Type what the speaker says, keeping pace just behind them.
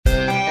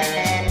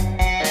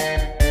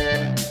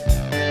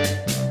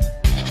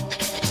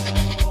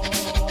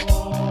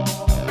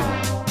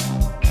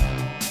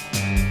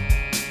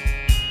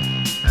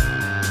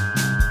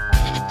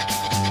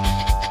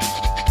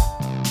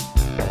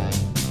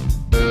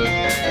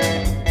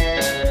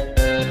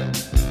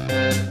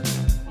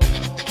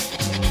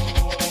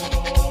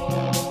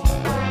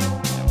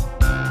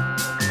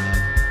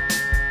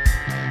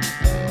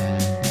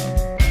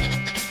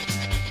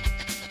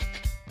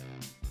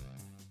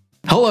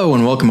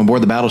welcome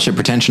aboard the Battleship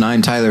Pretension.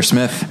 I'm Tyler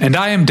Smith. And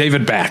I am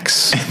David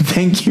Bax.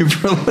 Thank you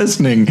for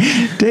listening.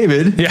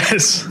 David?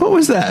 Yes. What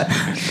was that?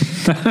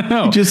 I don't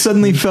know. You just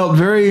suddenly felt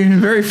very,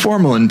 very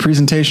formal and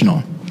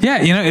presentational.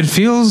 Yeah, it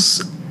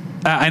feels...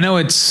 I know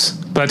it's...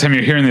 By the time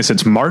you're hearing this,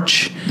 it's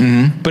March.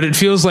 Mm-hmm. But it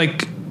feels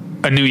like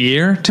a new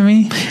year to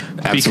me.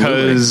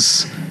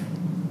 Absolutely.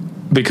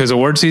 Because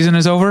award season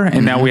is over,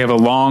 and now we have a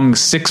long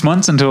 6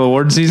 months until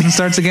award season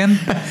starts again.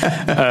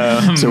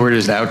 So we're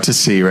just out to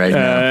sea right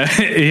now.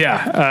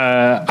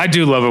 I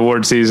do love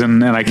award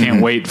season, and I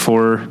can't wait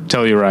for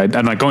Telluride.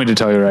 I'm not going to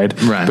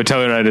Telluride, right. But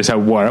Telluride is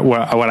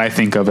what I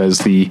think of as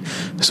the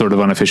sort of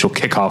unofficial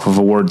kickoff of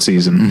award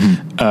season.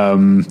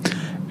 Mm-hmm.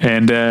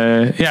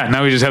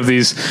 Now we just have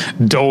these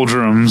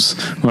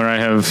doldrums where I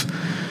have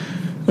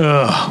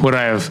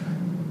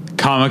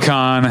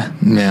Comic-Con.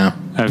 Yeah.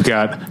 I've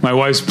got my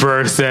wife's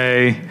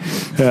birthday.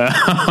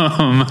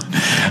 I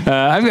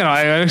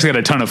actually got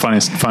a ton of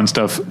fun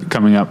stuff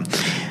coming up.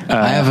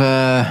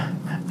 I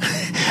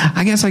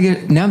guess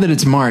now that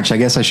it's March, I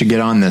guess I should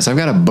get on this. I've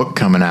got a book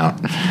coming out.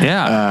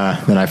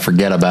 Yeah. That I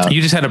forget about. You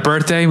just had a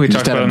birthday. We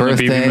talked about it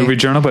in the movie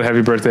journal, but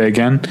happy birthday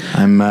again.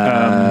 I'm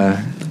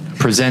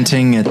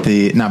presenting at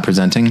not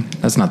presenting.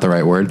 That's not the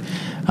right word.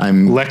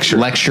 I'm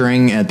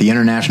lecturing at the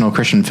International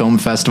Christian Film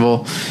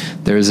Festival.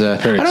 There's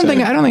I don't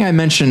think I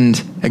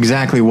mentioned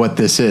exactly what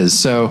this is.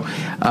 So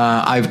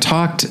I've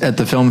talked at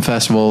the film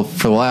festival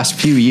for the last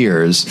few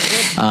years,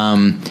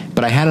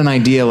 but I had an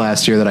idea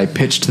last year that I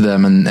pitched to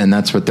them, and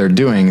that's what they're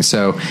doing.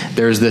 So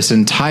there's this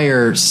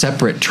entire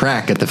separate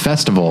track at the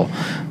festival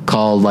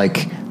called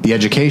the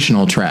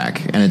educational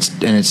track, and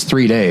it's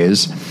 3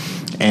 days,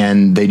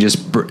 and they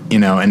just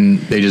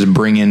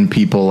bring in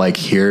people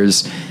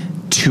here's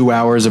 2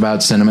 hours about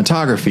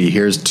cinematography.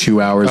 Here's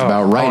 2 hours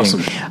about writing.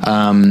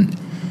 Awesome.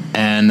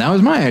 And that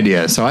was my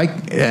idea. So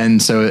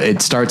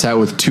it starts out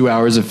with 2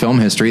 hours of film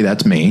history.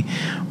 That's me.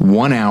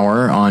 1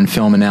 hour on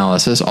film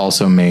analysis,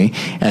 also me.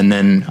 And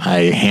then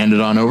I hand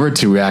it on over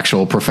to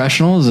actual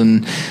professionals.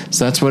 And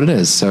so that's what it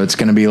is. So it's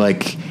going to be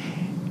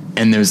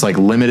and there's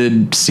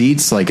limited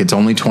seats, it's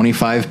only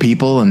 25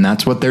 people, and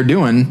that's what they're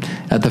doing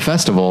at the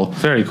festival.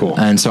 Very cool.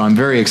 And so I'm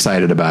very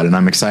excited about it.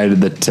 I'm excited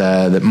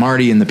that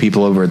Marty and the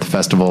people over at the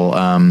festival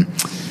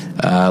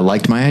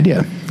liked my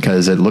idea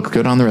because it looked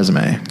good on the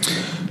resume.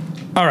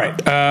 All right.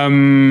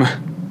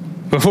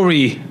 Before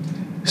we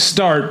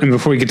start and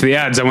before we get to the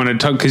ads, I want to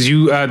talk because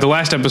the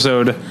last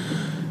episode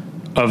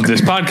of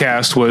this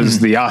podcast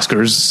was the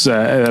Oscars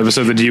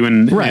episode that you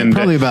and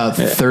probably about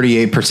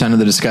 38% of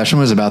the discussion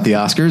was about the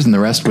Oscars, and the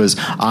rest was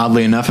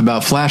oddly enough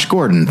about Flash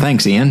Gordon.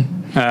 Thanks,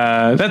 Ian.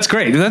 That's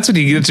great. That's what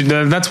you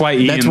get. That's why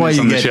Ian. That's why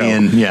you get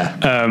Ian.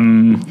 Yeah.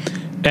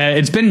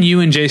 It's been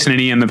you and Jason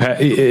and Ian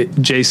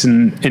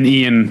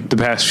the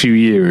past few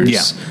years.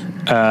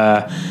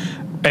 Yeah.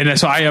 And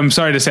so I am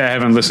sorry to say I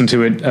haven't listened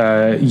to it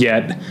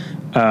yet.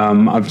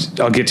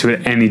 I'll get to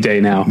it any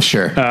day now.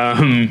 Sure.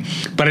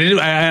 But I do.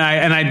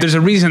 There's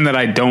a reason that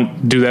I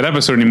don't do that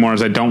episode anymore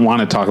is I don't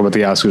want to talk about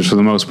the Oscars for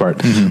the most part.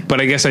 Mm-hmm.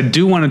 But I guess I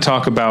do want to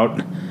talk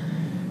about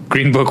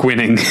Green Book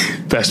winning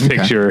Best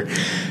Picture,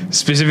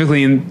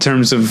 specifically in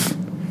terms of,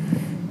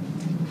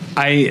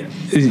 I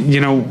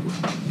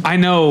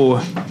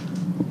know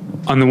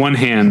on the one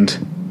hand,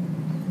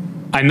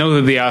 I know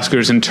that the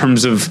Oscars in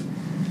terms of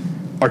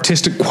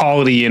artistic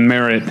quality and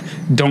merit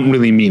don't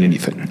really mean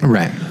anything.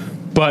 Right.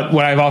 But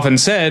what I've often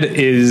said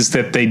is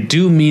that they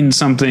do mean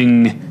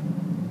something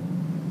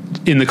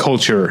in the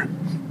culture.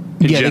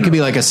 They could be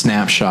a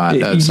snapshot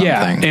of something.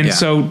 Yeah, and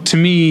so to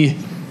me,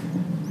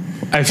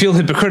 I feel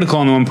hypocritical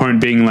on the one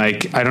point being I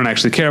don't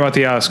actually care about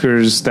the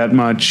Oscars that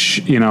much.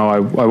 I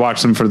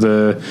watch them for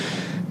the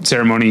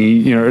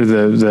ceremony, or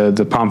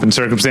the pomp and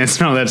circumstance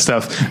and all that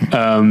stuff.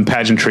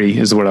 Pageantry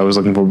is the word I was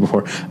looking for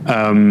before.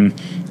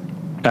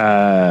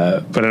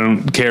 But I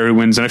don't care who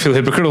wins, and I feel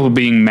hypocritical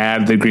being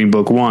mad that Green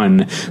Book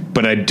won,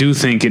 but I do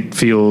think it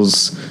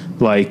feels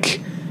like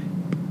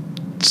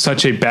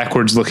such a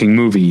backwards looking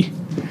movie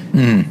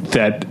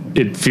that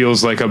it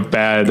feels like a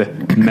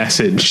bad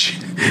message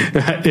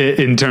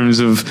in terms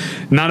of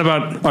not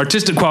about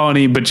artistic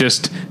quality, but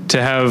just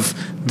to have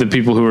the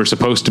people who are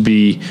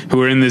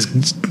in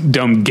this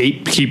dumb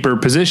gatekeeper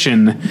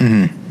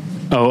position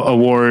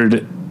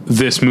award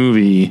this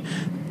movie.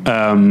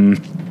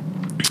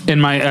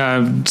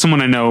 And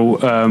someone I know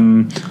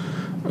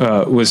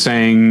was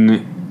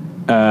saying,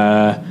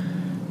 I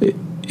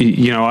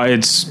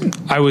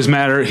was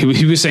madder.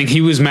 He was saying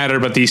he was madder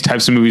about these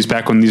types of movies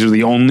back when these were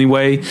the only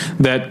way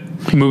that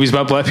movies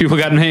about black people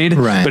got made.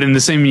 Right. But in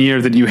the same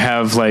year that you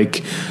have what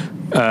did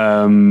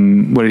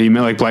he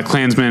mean? Black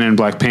Klansman and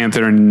Black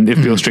Panther and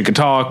If Beale Street Could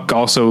Talk,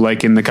 also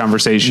in the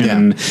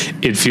conversation,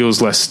 it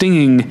feels less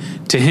stinging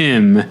to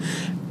him.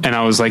 And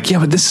I was like, yeah,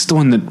 but this is the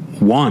one that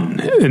won.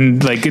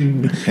 And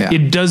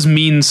it does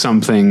mean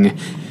something,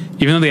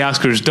 even though the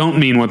Oscars don't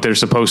mean what they're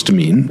supposed to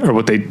mean, or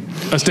what they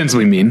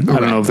ostensibly mean. Right. I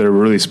don't know if they're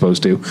really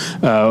supposed to,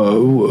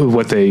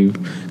 what they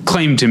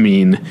claim to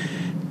mean.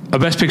 A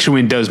Best Picture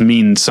win does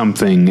mean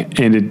something.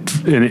 And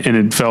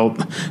it felt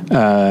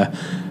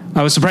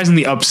I was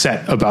surprisingly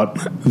upset about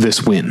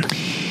this win.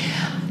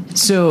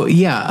 So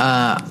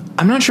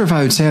I'm not sure if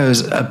I would say I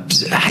was.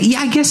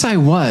 I guess I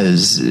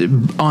was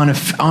on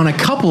a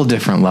couple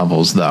different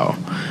levels, though.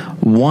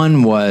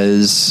 One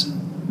was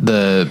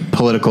the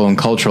political and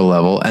cultural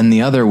level, and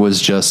the other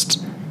was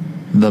just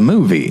the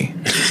movie.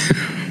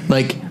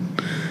 Like,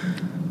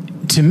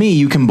 to me,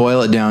 you can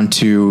boil it down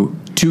to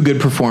 2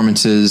 good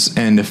performances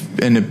and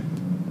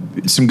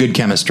some good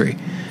chemistry.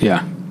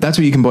 Yeah, that's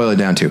what you can boil it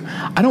down to.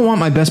 I don't want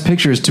my best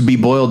pictures to be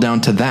boiled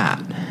down to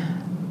that.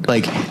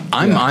 Like,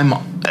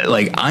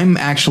 I'm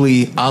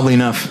actually, oddly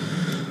enough,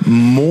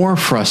 more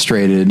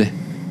frustrated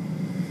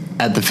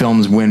at the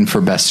film's win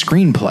for best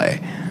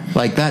screenplay.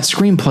 Like, that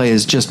screenplay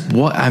is just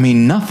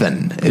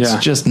nothing. It's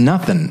just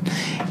nothing.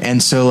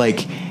 And so,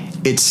 like,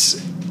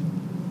 it's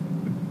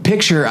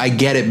picture, I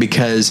get it,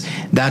 because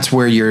that's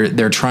where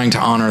they're trying to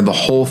honor the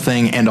whole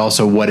thing and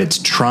also what it's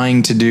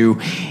trying to do.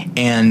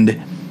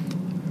 And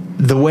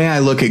the way I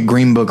look at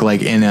Green Book,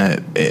 like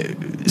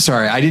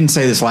sorry, I didn't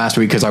say this last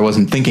week because I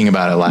wasn't thinking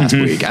about it last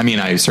week. I mean,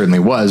 I certainly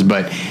was,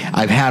 but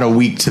I've had a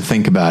week to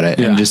think about it.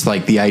 And just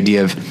like the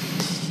idea of,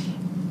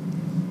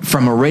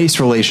 from a race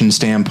relation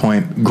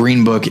standpoint,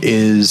 Green Book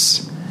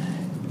is,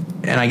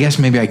 and I guess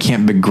maybe I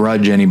can't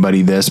begrudge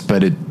anybody this,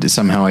 but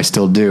somehow I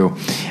still do.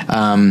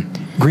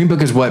 Green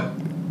Book is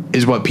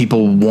what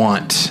people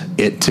want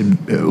it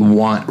to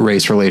want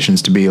race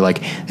relations to be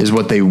like, is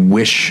what they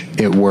wish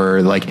it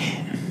were. Like,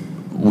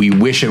 we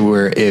wish it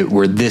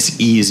were this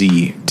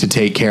easy to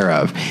take care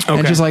of. Okay.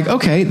 And just like,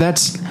 okay,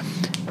 that's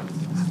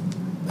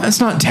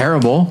not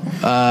terrible.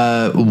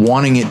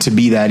 Wanting it to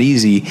be that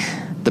easy.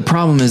 The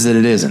problem is that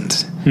it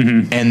isn't.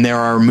 And there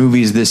are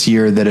movies this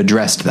year that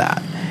addressed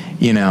that,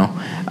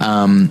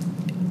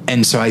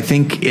 and so I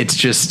think it's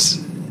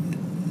just,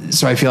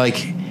 so I feel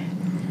like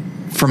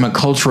from a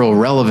cultural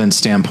relevance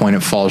standpoint,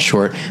 it falls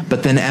short,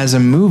 but then as a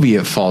movie,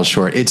 it falls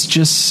short. It's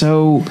just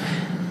so,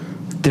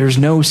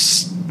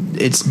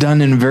 it's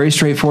done in a very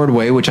straightforward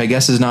way, which I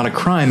guess is not a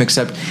crime,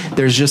 except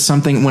there's just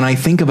something, when I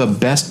think of a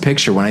best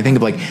picture, when I think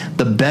of like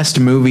the best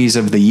movies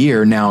of the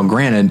year, now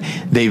granted,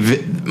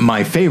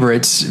 my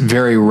favorites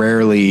very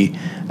rarely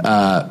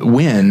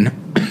win,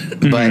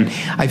 but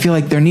I feel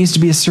like there needs to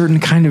be a certain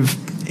kind of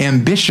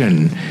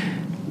ambition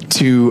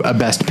to a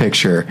best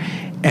picture.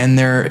 And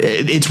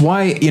it's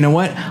why, you know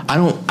what? I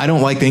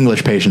don't like The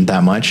English Patient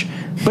that much,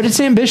 but it's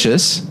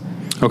ambitious.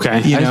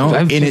 Okay.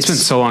 It's been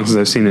so long since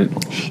I've seen it.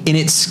 In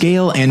its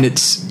scale and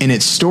in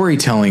its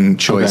storytelling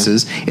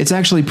choices, it's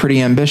actually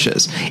pretty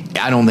ambitious.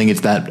 I don't think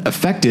it's that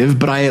effective,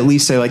 but I at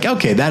least say like,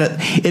 okay,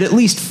 it at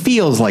least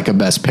feels like a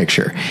best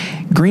picture.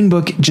 Green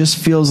Book just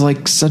feels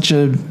like such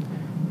a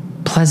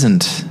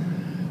pleasant,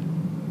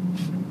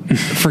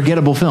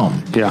 forgettable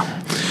film. Yeah.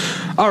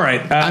 All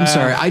right. I'm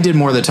sorry. I did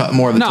more of the talking.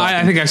 No,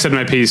 I think I said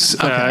my piece,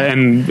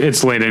 and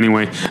it's late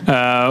anyway.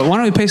 Why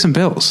don't we pay some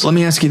bills? Let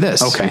me ask you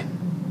this. Okay.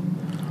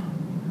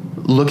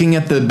 Looking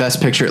at the best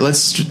picture, let's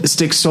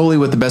stick solely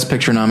with the best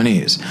picture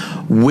nominees.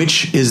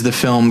 Which is the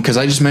film? Because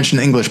I just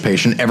mentioned English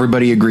Patient.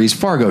 Everybody agrees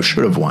Fargo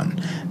should have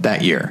won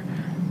that year.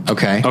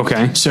 Okay.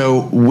 Okay.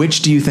 So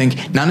which do you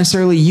think, not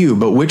necessarily you,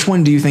 but which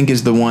one do you think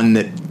is the one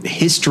that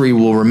history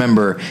will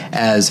remember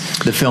as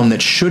the film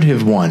that should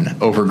have won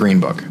over Green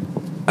Book?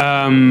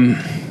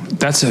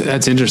 That's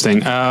interesting.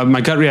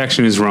 My gut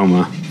reaction is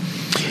Roma.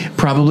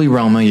 Probably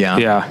Roma. Yeah.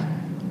 Yeah.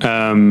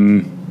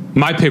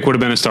 My pick would have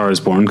been A Star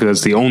Is Born, because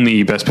that's the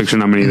only Best Picture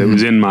nominee that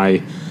was in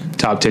my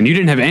top 10. You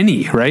didn't have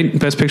any, right?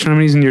 Best Picture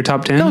nominees in your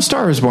top 10? No,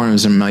 Star Is Born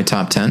was in my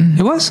top 10.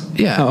 It was?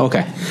 Yeah. Oh,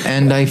 okay.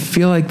 And I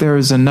feel like there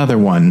was another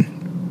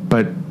one,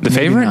 but The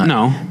Favorite? Not.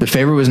 No. The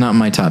Favorite was not in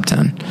my top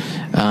 10.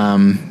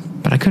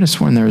 But I could have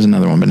sworn there was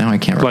another one, but now I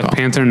can't recall. Black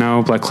Panther?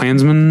 No. Black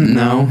Klansman?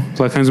 No.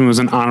 Black Klansman was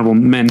an honorable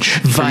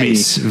mention.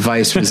 Vice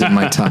was in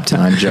my top 10.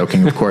 I'm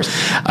joking, of course.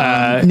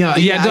 I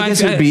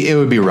guess it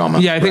would be Roma.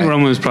 Yeah, I think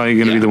Roma is probably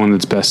going to be the one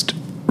that's best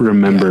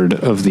remembered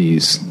of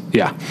these.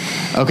 Yeah.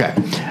 Okay.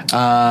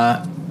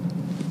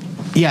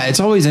 It's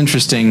always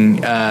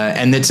interesting,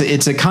 and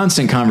it's a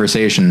constant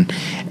conversation,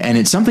 and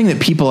it's something that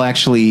people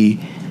actually,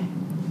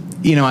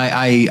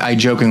 I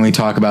jokingly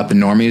talk about the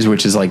normies,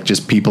 which is like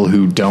just people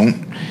who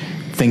don't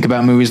think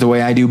about movies the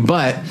way I do,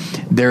 but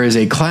there is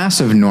a class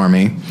of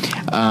normie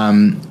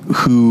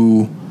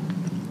who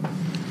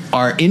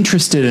are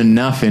interested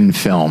enough in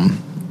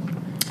film,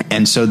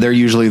 and so they're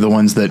usually the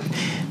ones that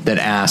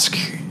ask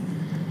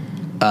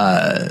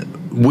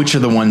which are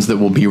the ones that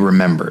will be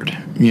remembered.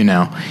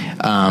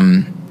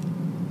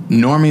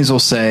 Normies will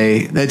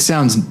say,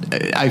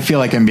 I feel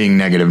like I'm being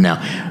negative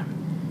now.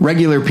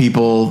 Regular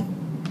people,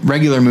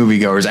 regular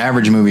moviegoers,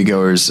 average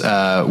moviegoers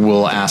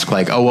will ask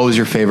like, oh, what was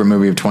your favorite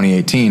movie of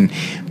 2018?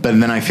 But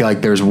then I feel like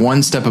there's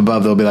one step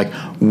above. They'll be like,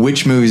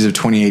 which movies of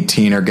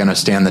 2018 are going to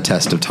stand the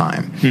test of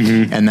time?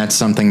 Mm-hmm. And that's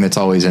something that's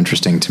always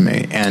interesting to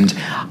me. And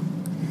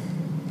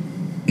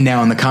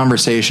now in the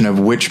conversation of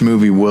which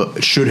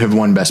movie should have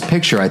won Best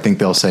Picture, I think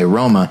they'll say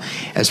Roma.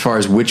 As far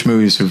as which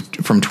movies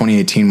from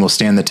 2018 will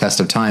stand the test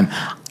of time,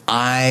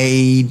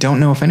 I don't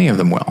know if any of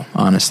them will,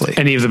 honestly.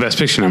 Any of the Best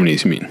Picture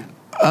nominees, you mean?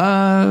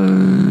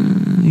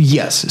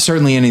 Yes,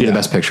 certainly any of the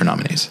Best Picture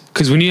nominees.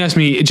 Because when you ask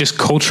me just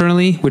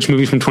culturally, which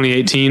movie from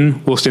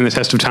 2018 will stand the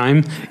test of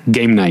time,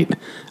 Game Night,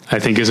 I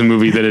think, is a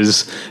movie that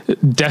is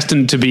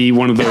destined to be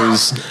one of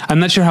those. I'm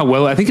not sure how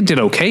well. I think it did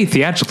okay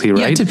theatrically, right?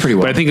 Yeah, it did pretty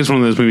well. But I think it's one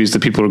of those movies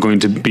that people are going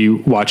to be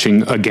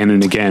watching again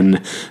and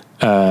again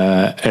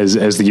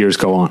as the years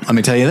go on. Let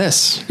me tell you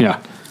this.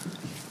 Yeah.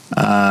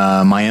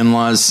 My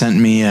in-laws sent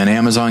me an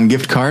Amazon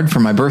gift card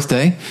for my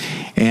birthday,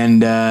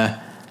 and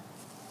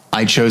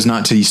I chose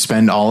not to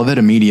spend all of it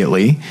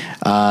immediately.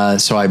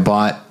 So I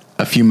bought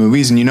a few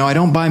movies, and I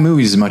don't buy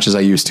movies as much as I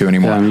used to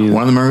anymore. Yeah,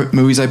 one of the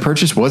movies I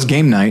purchased was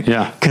Game Night.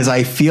 Yeah. Because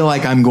I feel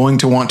like I'm going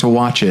to want to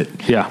watch it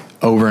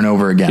over and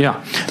over again.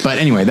 Yeah. But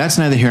anyway, that's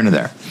neither here nor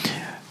there.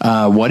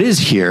 What is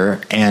here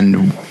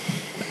and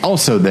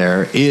also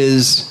there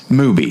is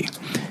Mubi,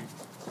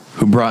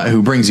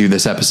 who brings you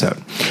this episode.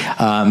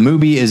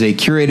 Mubi is a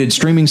curated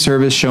streaming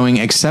service showing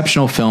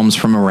exceptional films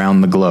from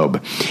around the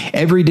globe.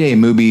 Every day,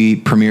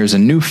 Mubi premieres a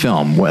new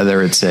film,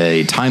 whether it's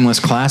a timeless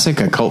classic,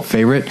 a cult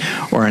favorite,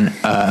 or an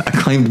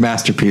acclaimed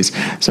masterpiece.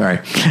 Sorry.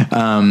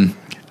 I'm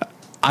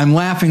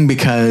laughing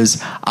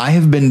because I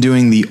have been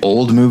doing the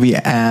old Mubi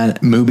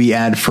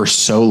ad for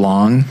so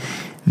long.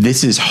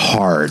 This is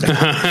hard.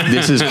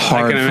 This is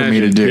hard for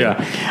me to do.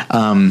 Yeah.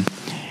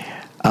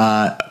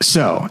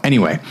 So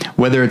anyway,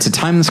 whether it's a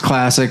timeless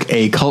classic,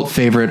 a cult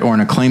favorite, or an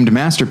acclaimed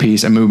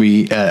masterpiece, a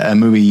movie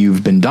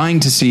you've been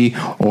dying to see,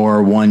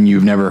 or one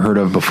you've never heard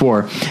of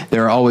before,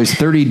 there are always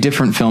 30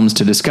 different films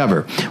to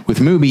discover. With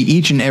Mubi,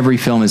 each and every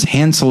film is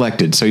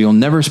hand-selected, so you'll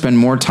never spend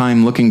more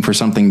time looking for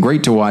something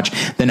great to watch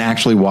than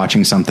actually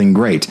watching something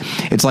great.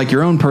 It's like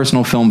your own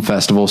personal film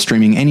festival,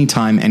 streaming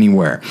anytime,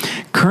 anywhere.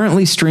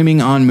 Currently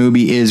streaming on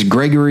Mubi is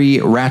Gregory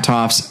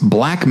Ratoff's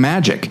Black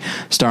Magic,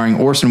 starring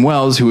Orson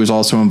Welles, who is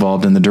also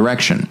involved in the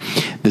direction.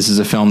 This is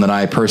a film that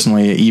I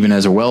personally, even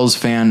as a Welles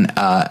fan,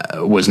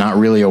 was not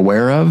really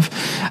aware of.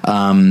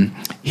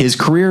 His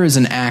career as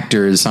an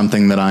actor is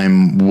something that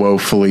I'm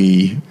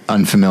woefully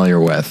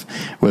unfamiliar with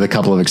a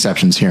couple of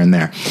exceptions here and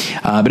there.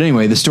 But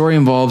anyway, the story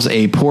involves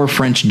a poor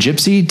French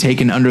gypsy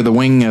taken under the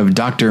wing of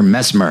Dr.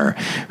 Mesmer,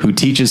 who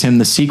teaches him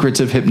the secrets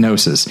of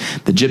hypnosis.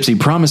 The gypsy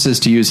promises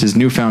to use his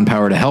newfound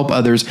power to help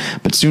others,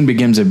 but soon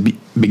begins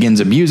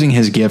abusing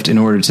his gift in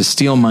order to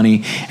steal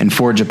money and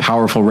forge a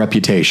powerful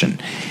reputation.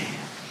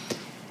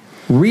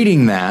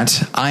 Reading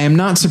that, I am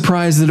not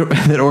surprised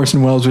that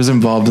Orson Welles was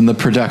involved in the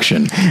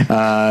production.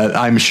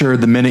 I'm sure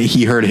the minute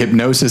he heard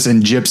hypnosis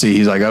and gypsy,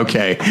 he's like,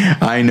 okay,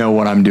 I know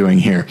what I'm doing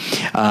here.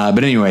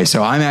 But anyway,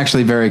 so I'm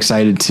actually very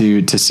excited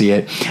to see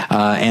it.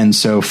 And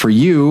so for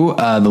you,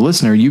 the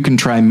listener, you can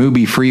try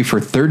Mubi free for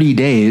 30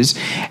 days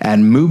at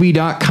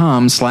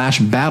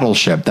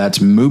Mubi.com/battleship. That's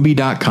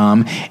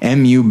Mubi.com,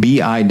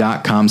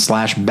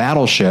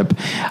 MUBI.com/battleship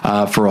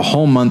for a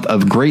whole month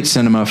of great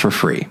cinema for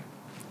free.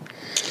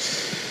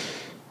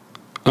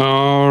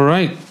 All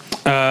right.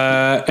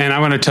 And I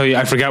want to tell you,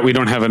 I forgot we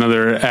don't have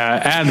another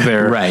ad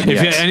there. Right.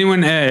 If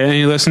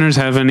any listeners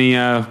have any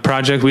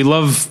project, we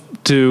love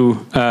to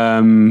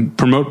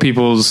promote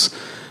people's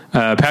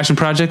passion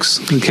projects,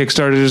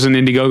 Kickstarters and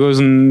Indiegogos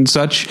and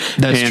such.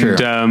 That's true.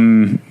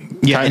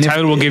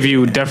 Tyler will give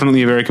you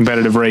definitely a very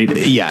competitive rate.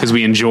 Because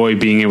we enjoy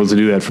being able to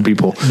do that for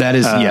people. That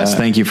is, yes.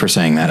 Thank you for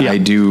saying that. Yeah.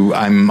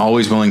 I'm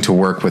always willing to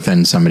work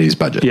within somebody's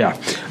budget. Yeah.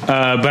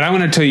 But I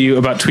want to tell you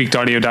about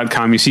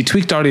tweakedaudio.com. You see,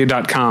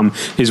 tweakedaudio.com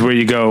is where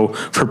you go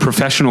for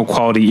professional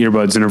quality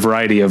earbuds in a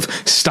variety of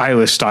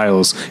stylish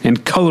styles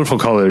and colorful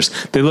colors.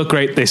 They look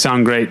great. They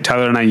sound great.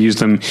 Tyler and I use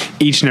them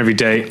each and every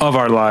day of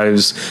our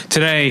lives.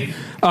 Today,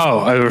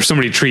 there were so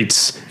many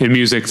treats in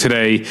music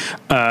today.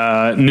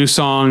 New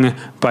song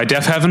by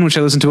Deaf Heaven, which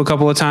I listened to a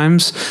couple of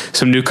times.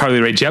 Some new Carly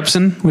Rae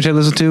Jepsen, which I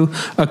listened to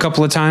a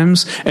couple of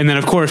times. And then,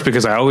 of course,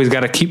 because I always got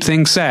to keep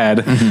things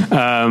sad,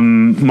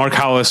 Mark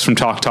Hollis from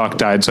Talk Talk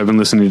died. So I've been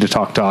listening to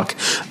Talk Talk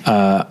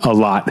a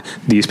lot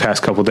these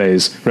past couple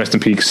days. Rest in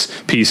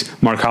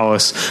peace, Mark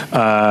Hollis.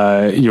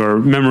 Your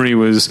memory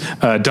was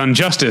done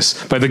justice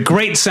by the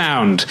great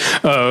sound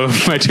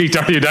of my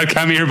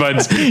tweakedaudio.com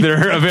earbuds.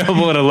 They're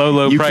available at a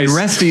low price. You can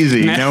rest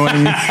easy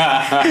knowing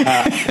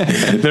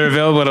they're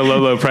available at a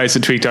low price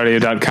at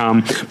tweakedaudio.com.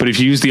 But if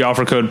you use the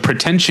offer code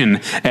pretension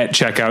at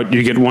checkout,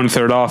 you get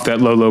 1/3 off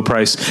that low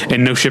price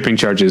and no shipping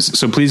charges.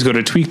 So please go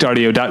to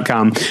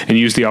tweakedaudio.com and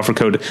use the offer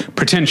code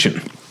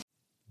pretension.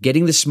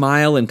 Getting the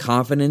smile and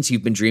confidence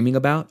you've been dreaming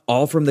about,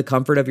 all from the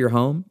comfort of your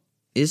home,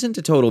 isn't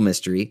a total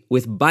mystery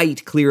with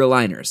Byte clear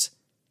aligners.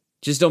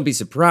 Just don't be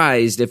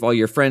surprised if all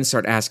your friends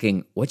start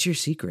asking, "What's your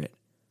secret?"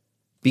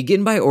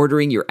 Begin by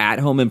ordering your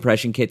at-home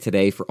impression kit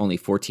today for only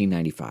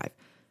 $14.95.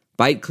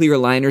 Byte clear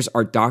aligners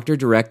are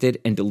doctor-directed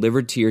and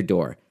delivered to your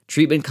door.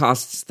 Treatment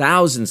costs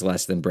thousands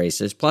less than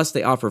braces, plus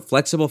they offer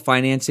flexible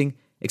financing,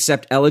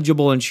 accept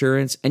eligible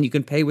insurance, and you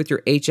can pay with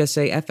your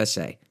HSA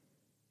FSA.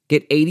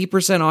 Get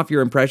 80% off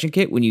your impression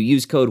kit when you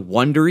use code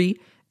WONDERY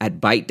at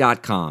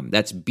Byte.com.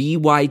 That's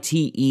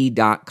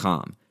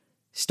BYTE.com.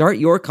 Start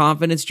your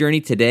confidence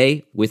journey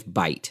today with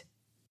Byte.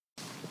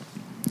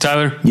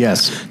 Tyler?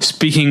 Yes.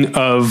 Speaking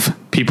of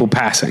people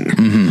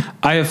passing,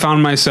 I have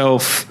found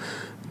myself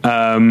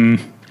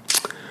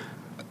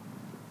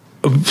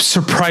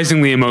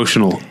surprisingly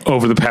emotional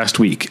over the past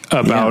week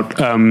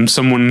about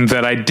someone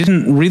that I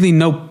didn't really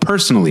know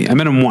personally. I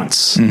met him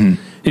once, and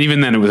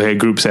even then it was like a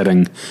group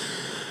setting.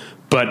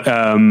 But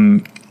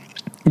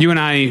you and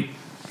I,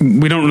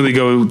 we don't really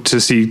go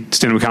to see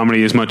stand-up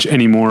comedy as much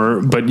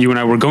anymore, but you and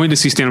I were going to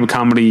see stand-up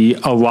comedy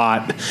a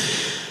lot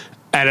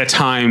at a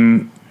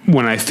time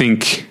when I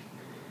think,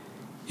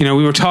 you know,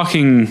 you were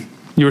talking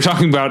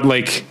about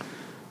like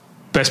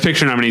Best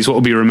Picture nominees, what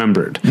will be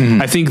remembered.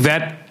 I think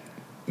that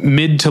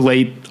mid to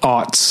late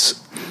aughts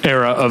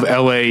era of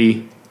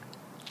LA,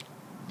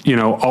 you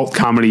know, alt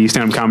comedy,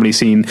 stand-up comedy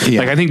scene.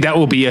 Yeah. Like, I think that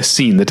will be a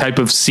scene, the type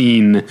of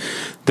scene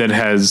that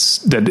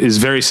is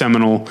very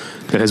seminal,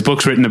 that has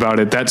books written about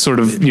it, that sort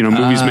of, you know,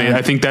 movies made.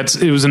 I think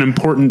it was an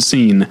important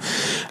scene.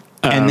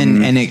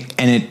 And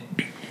it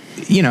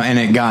you know, and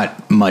it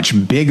got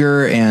much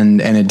bigger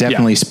and it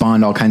definitely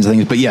spawned all kinds of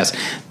things. But yes,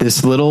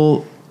 this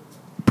little,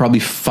 probably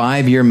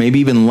 5 year, maybe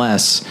even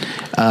less,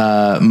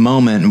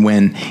 moment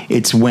when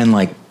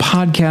like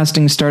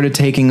podcasting started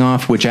taking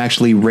off, which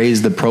actually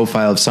raised the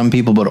profile of some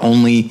people, but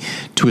only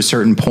to a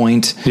certain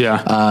point.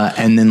 Yeah.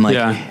 And then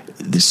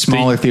the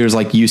smaller theaters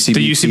like UCB.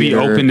 The UCB theater,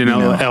 opened in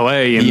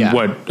LA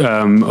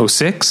in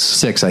 06?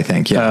 6, I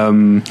think.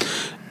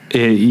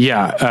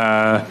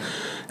 Yeah.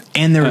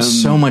 And there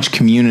was so much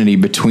community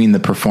between the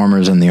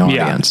performers and the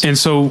audience. Yeah. And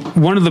so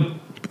one of the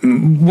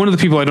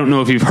people, I don't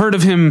know if you've heard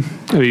of him,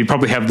 you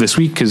probably have this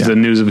week because the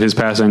news of his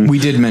passing. We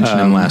did mention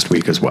him last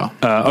week as well.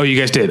 Oh, you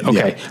guys did?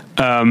 Okay.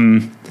 Yeah.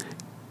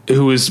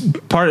 Who was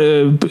part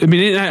of, I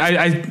mean,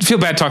 I feel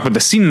bad talking about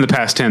the scene in the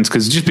past tense,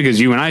 because just because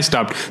you and I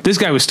stopped, this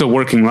guy was still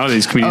working. A lot of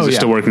these comedians are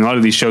still working. A lot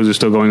of these shows are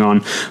still going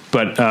on.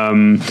 But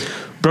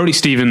Brody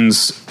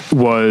Stevens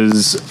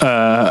was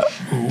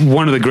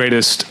one of the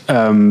greatest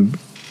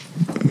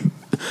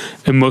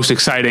and most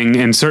exciting,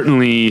 and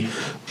certainly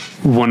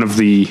one of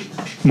the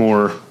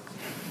more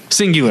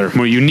singular,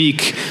 more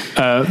unique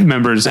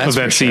members of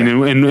that scene.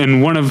 Sure.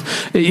 And one of,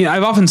 you know,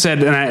 I've often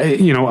said, and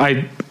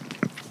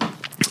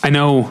I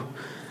know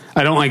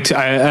I don't like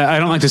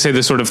to say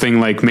this sort of thing,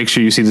 like, make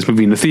sure you see this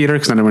movie in the theater,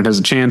 because not everyone has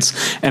a chance.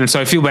 And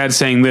so I feel bad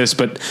saying this,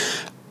 but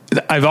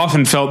I've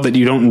often felt that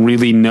you don't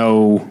really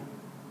know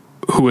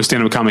who a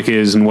stand-up comic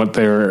is and what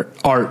their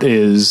art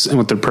is and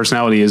what their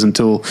personality is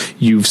until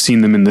you've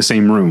seen them in the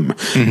same room.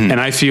 And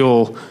I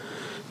feel,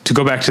 to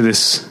go back to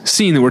this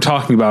scene that we're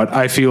talking about,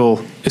 I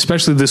feel,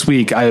 especially this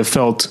week, I have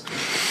felt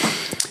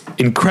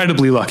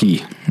incredibly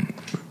lucky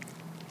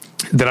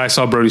that I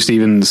saw Brody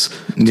Stevens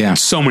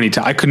so many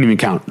times. I couldn't even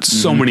count.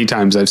 So many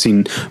times I've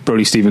seen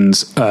Brody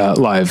Stevens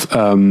live.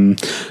 I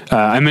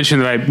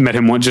mentioned that I met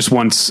him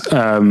once.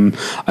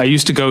 I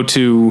used to go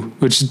to,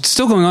 which is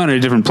still going on at a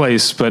different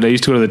place, but I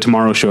used to go to the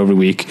Tomorrow Show every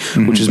week,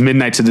 which is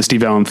midnights at the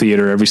Steve Allen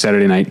Theater every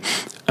Saturday night.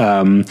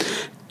 And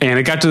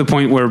it got to the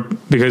point where,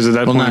 because of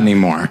that point, not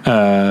anymore.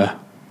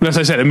 As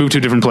I said, I moved to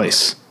a different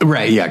place.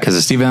 Right, yeah, because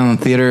the Steve Allen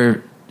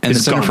Theater and the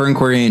Center for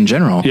Inquiry in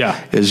general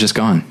is just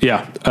gone.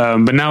 Yeah.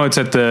 But now it's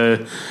at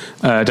the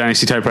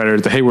Dynasty Typewriter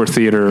at the Hayworth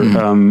Theater,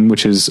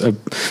 which has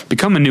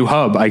become a new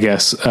hub, I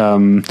guess.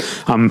 I'm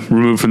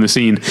removed from the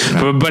scene.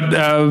 But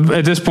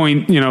at this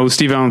point, you know,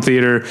 Steve Allen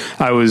Theater,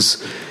 I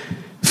was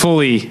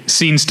fully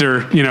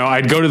scenester. You know,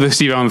 I'd go to the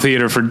Steve Allen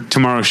Theater for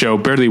Tomorrow's Show,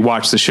 barely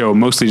watch the show,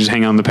 mostly just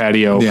hang out on the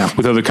patio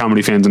with other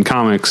comedy fans and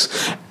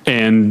comics.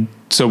 And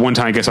so one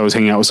time, I guess I was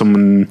hanging out with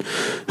someone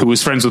who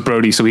was friends with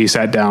Brody, so he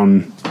sat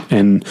down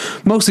and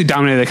mostly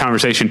dominated the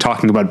conversation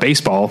talking about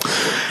baseball.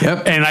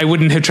 Yep. And I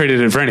wouldn't have traded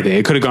it for anything.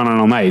 It could have gone on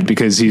all night,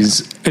 because the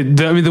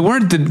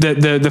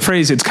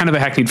phrase, it's kind of a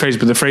hackneyed phrase,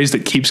 but the phrase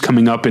that keeps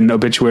coming up in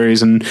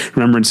obituaries and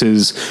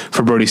remembrances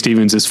for Brody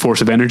Stevens is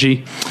force of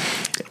energy.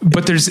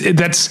 But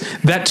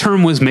that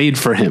term was made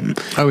for him.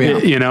 Oh yeah.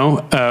 You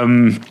know,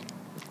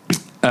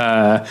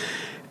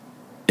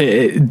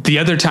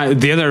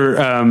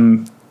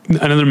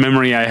 another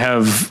memory I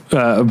have,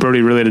 a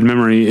Brody related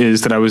memory,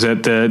 is that I was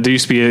at there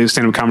used to be a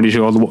stand-up comedy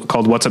show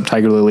called What's Up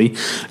Tiger Lily.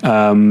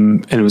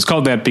 And it was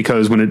called that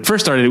because when it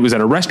first started, it was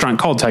at a restaurant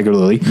called Tiger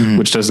Lily,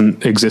 which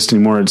doesn't exist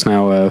anymore. It's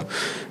now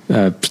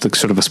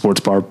sort of a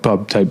sports bar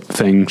pub type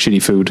thing,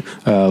 shitty food,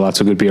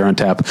 lots of good beer on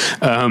tap.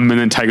 And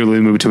then Tiger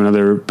Lily moved to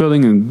another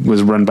building and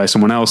was run by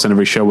someone else, and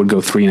every show would go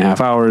 3.5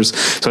 hours.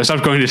 So I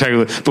stopped going to Tiger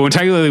Lily. But when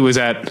Tiger Lily was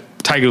at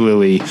Tiger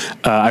Lily,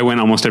 I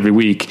went almost every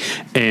week.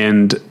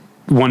 And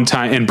one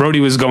time, and Brody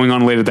was going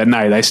on later that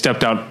night, I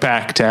stepped out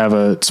back to have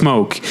a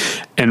smoke,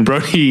 and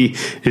Brody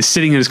is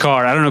sitting in his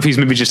car. I don't know if he's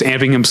maybe just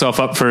amping himself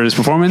up for his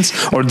performance,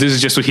 or this is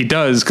just what he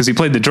does, because he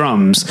played the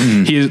drums.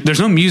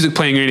 There's no music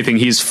playing or anything.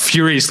 He's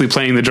furiously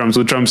playing the drums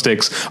with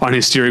drumsticks on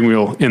his steering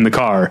wheel in the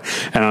car.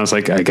 And I was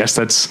like, I guess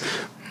that's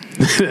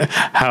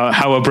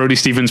how a Brody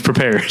Stevens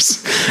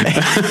prepares.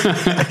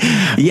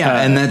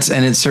 And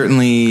it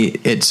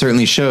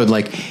certainly showed,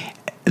 like,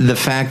 the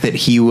fact that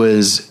he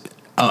was,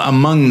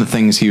 among the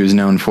things he was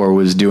known for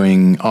was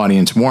doing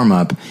audience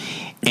warm-up,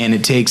 And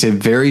it takes a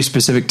very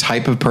specific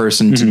type of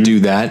person to do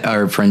that.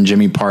 Our friend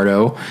Jimmy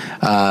Pardo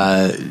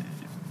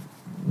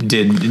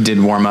did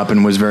warm up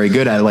and was very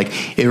good at it.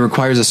 Like, it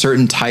requires a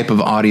certain type of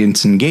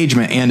audience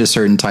engagement and a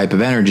certain type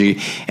of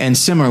energy. And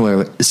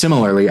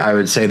similarly, I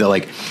would say that,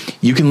 like,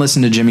 you can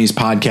listen to Jimmy's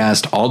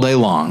podcast all day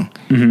long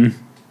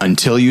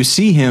until you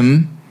see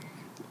him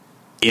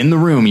in the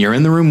room. You're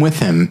in the room with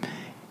him,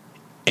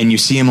 and you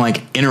see him,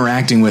 like,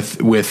 interacting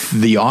with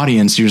the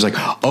audience. You're just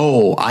like,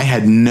 oh, I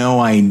had no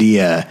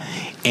idea.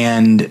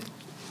 And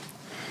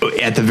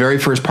at the very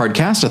first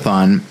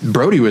Podcastathon,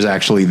 Brody was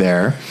actually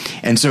there.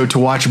 And so to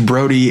watch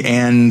Brody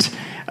and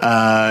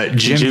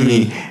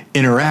Jimmy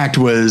interact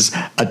was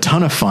a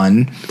ton of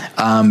fun,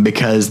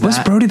 because was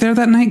Brody there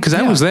that night? Because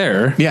I was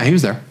there. Yeah, he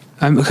was there.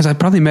 Because I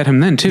probably met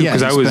him then too. Yeah, I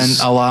spent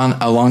a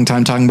long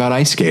time talking about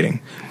ice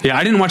skating. Yeah,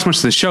 I didn't watch much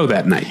of the show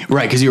that night.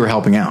 Right, because you were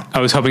helping out.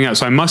 I was helping out,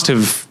 so I must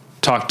have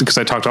talked, because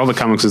I talked to all the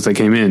comics as they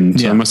came in,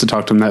 so I must have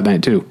talked to him that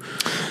night too.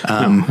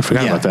 I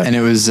forgot about that. And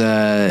it was,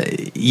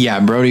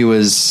 Brody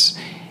was,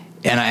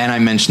 and I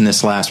mentioned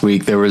this last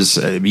week. There was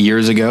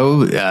years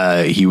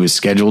ago, he was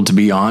scheduled to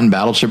be on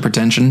Battleship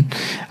Pretension,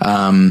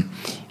 and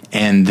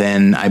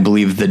then I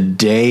believe the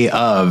day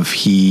of,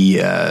 he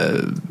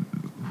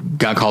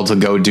got called to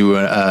go do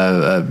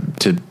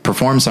to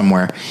perform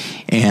somewhere.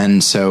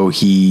 And so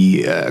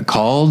he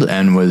called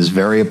and was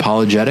very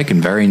apologetic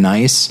and very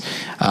nice.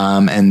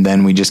 And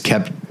then we just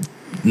kept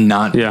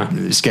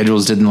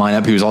schedules didn't line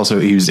up. He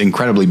was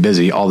incredibly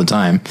busy all the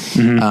time.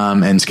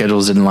 And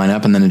schedules didn't line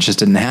up, and then it just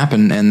didn't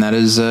happen. And that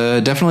is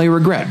definitely a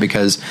regret,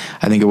 because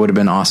I think it would have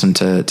been awesome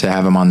to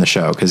have him on the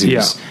show, because he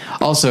was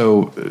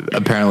also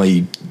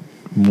apparently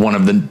one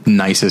of the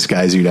nicest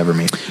guys you'd ever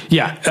meet.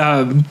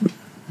 Yeah.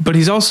 But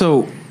he's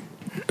also,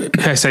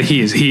 I say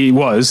he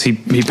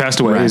passed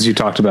away, as you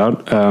talked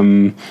about.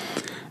 And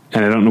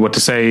I don't know what to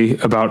say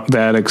about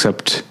that,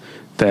 except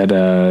that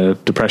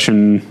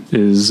depression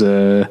is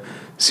a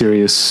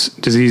serious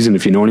disease. And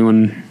if you know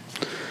anyone,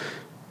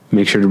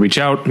 make sure to reach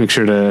out, make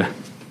sure to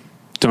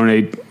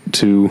donate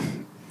to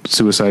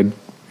suicide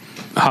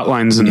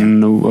hotlines,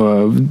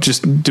 and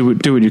just do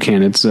what you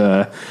can. It's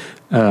a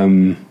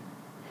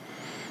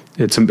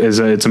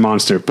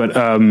monster. But,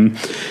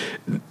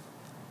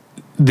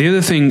 the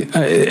other thing,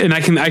 and I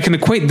can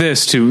equate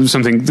this to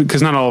something,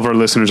 because not all of our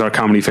listeners are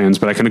comedy fans,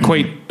 but I can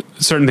equate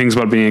certain things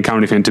about being a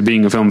comedy fan to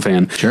being a film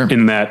fan. Sure.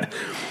 In that,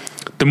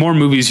 the more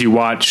movies you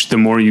watch, the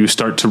more you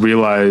start to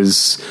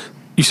realize,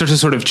 you start to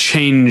sort of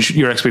change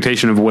your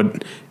expectation of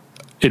what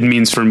it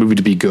means for a movie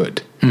to be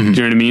good. Do you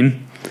know what I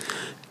mean?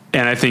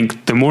 And I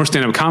think the more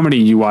stand-up comedy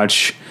you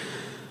watch,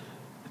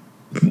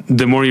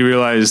 the more you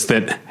realize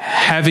that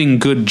having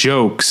good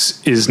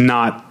jokes is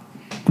not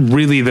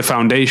really the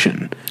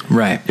foundation.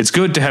 Right. It's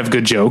good to have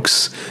good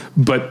jokes,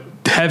 but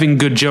having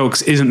good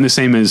jokes isn't the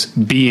same as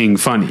being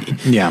funny.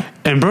 Yeah.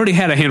 And Brody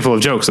had a handful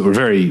of jokes that were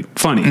very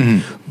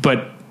funny,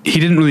 but he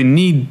didn't really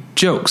need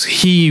jokes.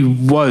 He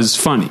was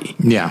funny.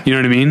 Yeah. You know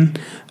what I mean?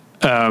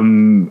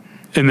 And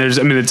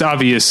it's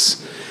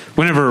obvious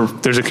whenever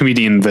there's a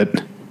comedian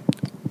that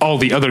all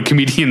the other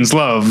comedians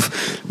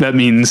love, that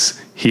means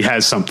he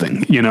has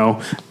something, you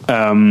know?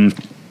 And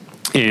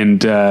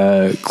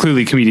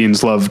clearly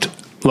comedians loved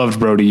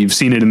Brody. You've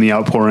seen it in The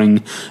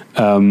Outpouring.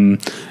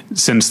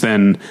 Since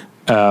then,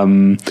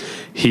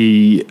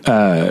 he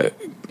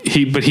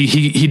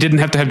didn't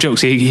have to have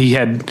jokes. He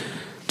had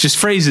just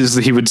phrases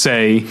that he would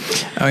say.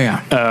 Oh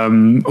yeah.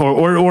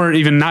 Or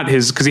even not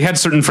his, because he had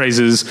certain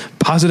phrases.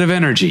 Positive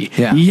energy.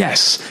 Yeah.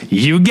 Yes,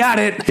 you got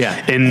it.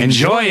 Yeah.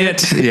 Enjoy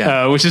it.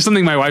 Yeah. Which is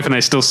something my wife and I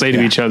still say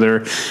to each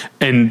other,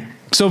 and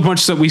so much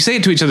so we say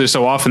it to each other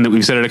so often that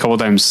we've said it a couple of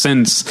times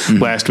since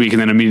last week,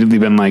 and then immediately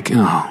been like,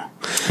 oh.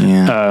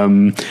 Yeah.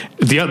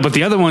 But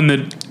the other one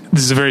that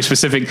this is a very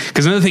specific,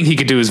 because another thing he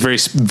could do is very,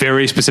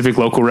 very specific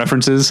local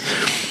references.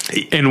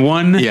 And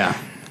one,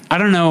 I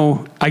don't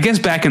know, I guess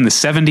back in the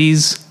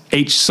 70s,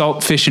 H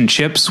Salt Fish and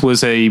Chips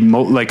was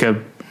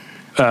American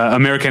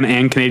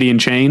and Canadian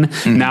chain.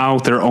 Now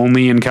they're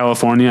only in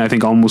California. I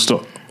think almost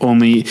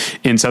only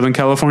in Southern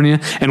California.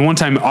 And one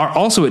time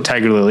also at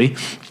Tiger Lily,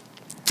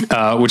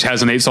 which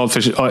has an H Salt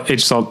Fish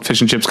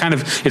and Chips. Kind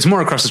of, it's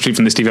more across the street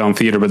from the Steve Allen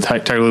Theater, but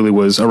Tiger Lily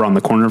was around the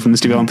corner from the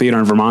Steve Allen Theater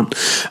in Vermont.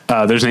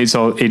 There's an H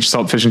Salt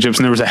Fish and Chips,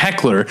 and there was a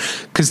heckler,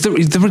 because there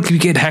would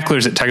get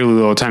hecklers at Tiger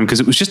Lily all the time,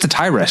 because it was just a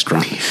Thai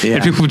restaurant. Yeah.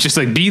 And people would just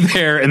like be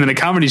there, and then a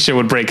comedy show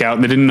would break out,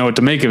 and they didn't know what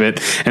to make of it,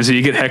 and so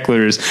you get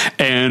hecklers.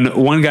 And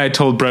one guy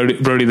told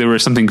Brody there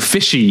was something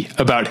fishy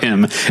about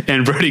him,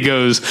 and Brody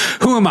goes,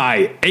 "Who am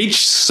I,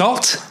 H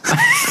Salt?"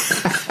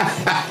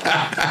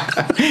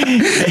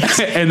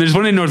 And there's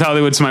one in North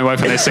Hollywood, so my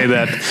wife and I say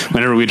that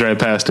whenever we drive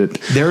past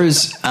it. There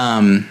is,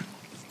 I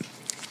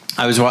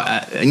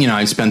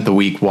spent the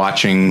week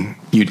watching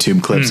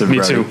YouTube clips of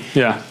Brody. Me too,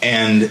 yeah.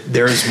 And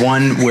there's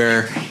one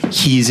where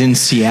he's in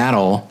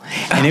Seattle,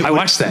 and I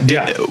watched that.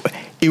 Yeah,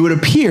 it would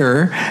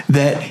appear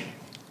that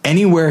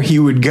anywhere he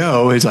would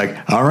go is like,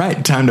 all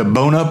right, time to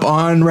bone up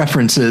on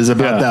references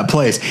about that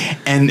place.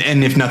 And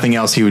if nothing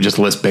else, he would just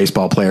list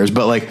baseball players.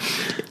 But like,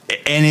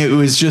 And it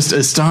was just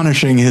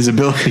astonishing, his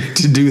ability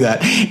to do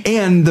that.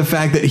 And the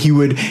fact that he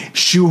would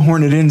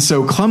shoehorn it in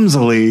so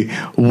clumsily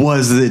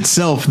was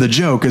itself the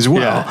joke as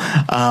well.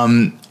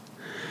 Yeah.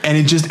 And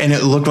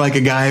it looked like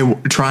a guy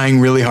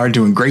trying really hard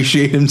to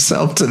ingratiate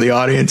himself to the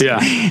audience. Yeah.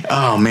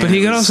 Oh man. But he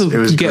could also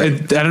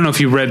get, I don't know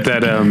if you read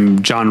that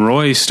John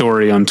Roy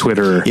story on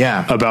Twitter.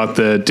 Yeah. About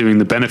doing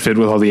the benefit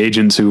with all the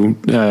agents who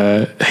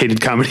hated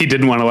comedy,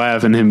 didn't want to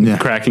laugh, and him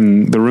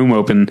cracking the room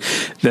open.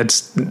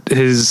 That's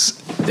his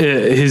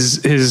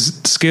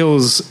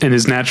skills and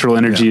his natural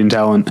energy and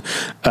talent.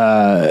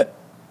 I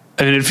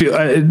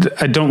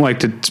don't like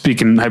to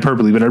speak in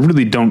hyperbole, but I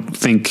really don't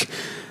think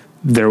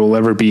there will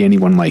ever be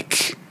anyone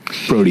like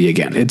Brody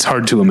again. It's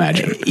hard to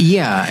imagine.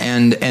 Yeah,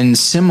 and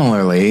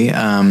similarly,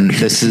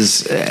 this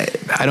is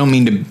I don't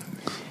mean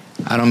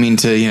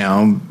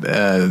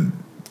to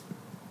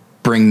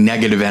bring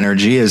negative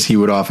energy, as he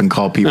would often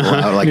call people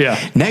out, like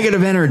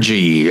negative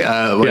energy.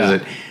 What is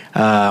it?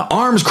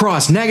 Arms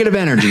crossed, negative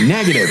energy,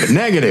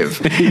 negative.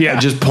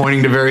 Just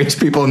pointing to various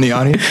people in the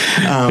audience.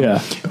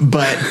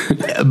 But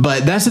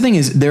that's the thing,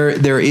 is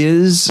there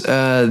is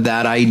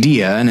that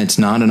idea, and it's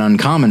not an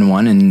uncommon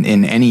one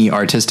in any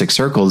artistic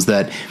circles,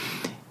 that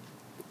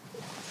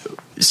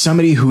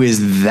somebody who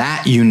is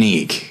that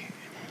unique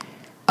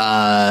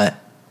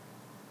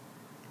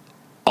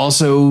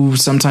also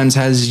sometimes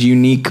has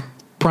unique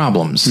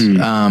problems.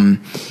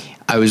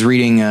 I was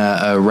reading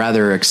a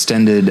rather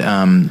extended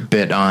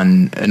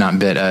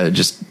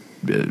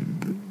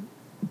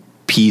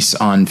piece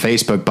on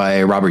Facebook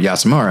by Robert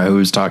Yasumura, who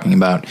was talking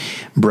about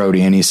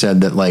Brody, and he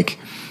said that like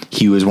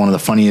he was one of the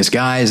funniest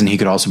guys, and he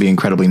could also be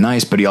incredibly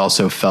nice, but he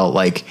also felt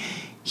like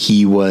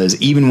he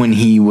was, even when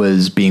he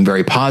was being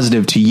very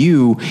positive to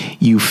you,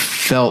 you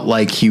felt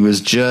like he was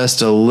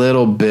just a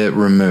little bit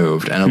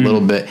removed and a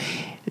little bit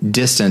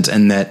distant,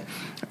 and that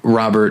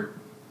Robert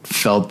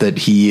felt that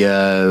he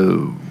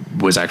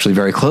was actually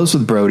very close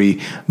with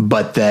Brody,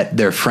 but that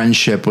their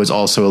friendship was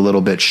also a little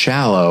bit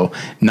shallow,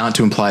 not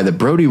to imply that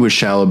Brody was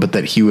shallow, but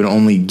that he would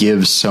only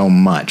give so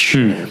much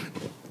to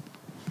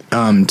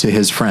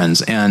his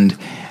friends. And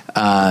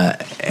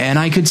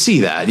I could see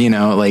that,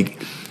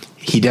 like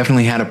he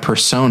definitely had a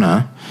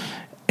persona,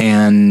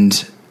 and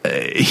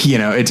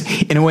it's,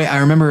 in a way,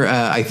 I remember,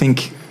 I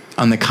think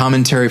on the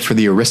commentary for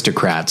The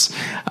Aristocrats,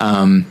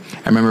 I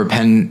remember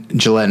Penn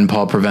Jillette and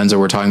Paul Provenza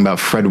were talking about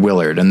Fred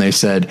Willard, and they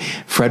said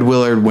Fred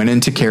Willard went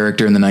into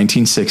character in the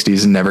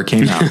 1960s and never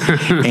came out.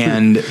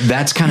 And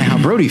that's kind of how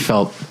Brody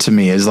felt to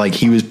me, is like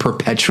he was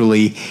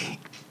perpetually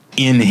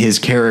in his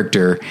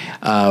character,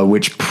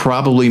 which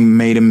probably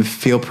made him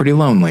feel pretty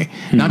lonely.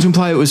 Not to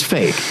imply it was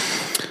fake.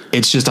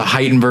 It's just a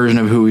heightened version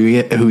of who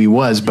he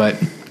was, but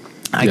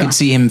I could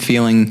see him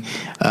feeling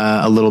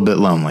a little bit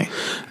lonely.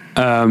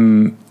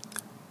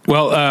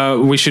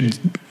 Well, we should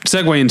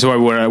segue into what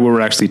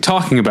we're actually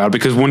talking about,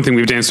 because one thing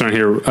we've danced on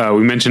here,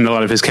 we mentioned a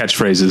lot of his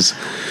catchphrases.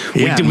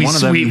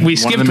 We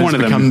skipped one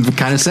of them.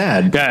 Kind of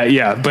sad.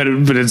 Yeah, but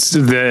it's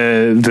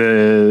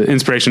the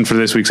inspiration for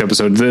this week's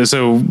episode.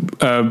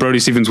 Brody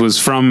Stevens was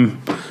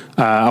from,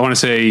 I want to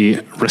say,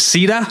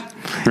 Reseda,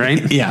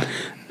 right? Yeah.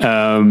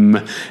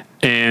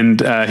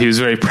 And he was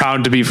very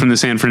proud to be from the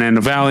San Fernando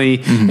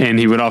Valley, and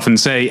he would often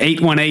say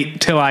 818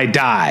 till I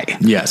die.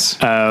 Yes.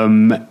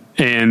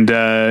 And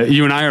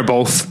you and I are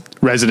both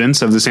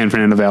residents of the San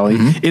Fernando Valley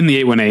in the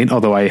 818,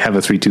 although I have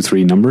a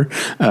 323 number.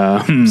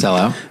 Sell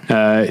out.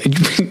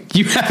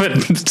 You have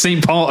a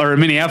St. Paul or a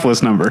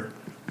Minneapolis number.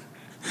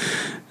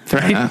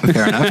 Right?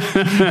 Fair enough.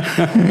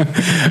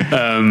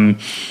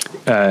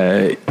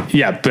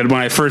 But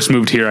when I first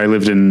moved here, I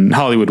lived in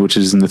Hollywood, which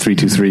is in the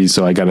 323.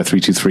 So I got a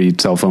 323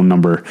 cell phone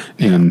number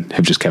and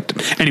have just kept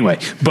it. Anyway,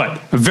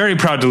 but I'm very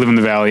proud to live in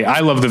the Valley. I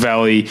love the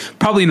Valley.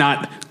 Probably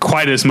not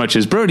quite as much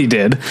as Brody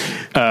did.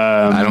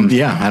 I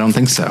don't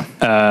think so.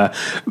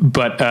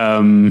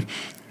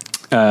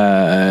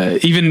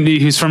 Even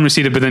he's from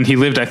Reseda, but then he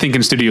lived, I think,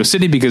 in Studio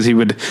City, because he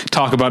would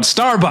talk about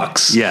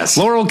Starbucks. Yes.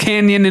 Laurel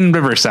Canyon in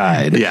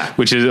Riverside. Yeah.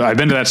 Which is, I've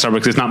been to that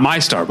Starbucks. It's not my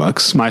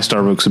Starbucks. My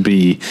Starbucks would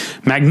be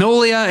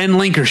Magnolia and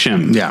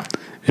Linkersham. Yeah.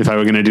 If I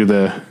were going to do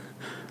the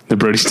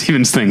Brody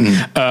Stevens thing.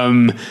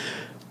 But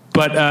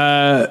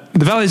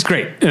the Valley is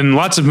great. And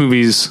lots of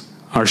movies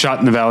are shot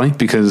in the Valley,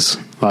 because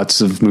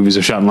lots of movies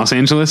are shot in Los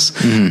Angeles.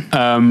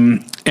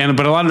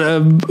 But a lot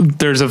of,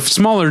 there's a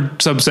smaller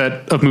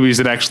subset of movies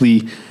that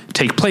actually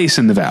take place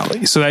in the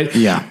Valley. So we're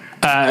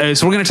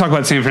going to talk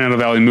about San Fernando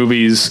Valley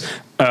movies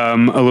a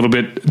little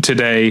bit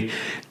today.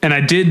 And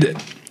I did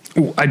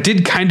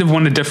kind of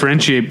want to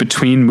differentiate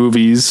between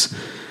movies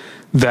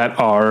that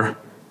are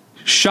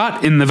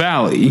shot in the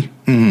Valley,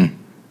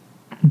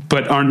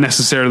 but aren't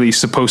necessarily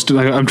supposed to.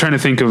 Like, I'm trying to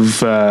think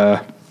of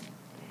a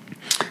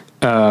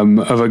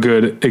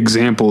good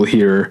example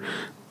here.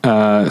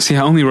 I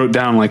only wrote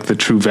down like the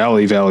true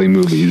Valley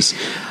movies.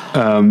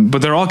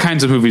 But there are all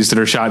kinds of movies that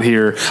are shot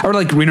here, or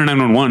like Reno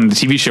 911, the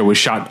TV show was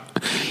shot,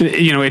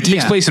 it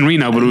takes place in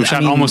Reno, but it was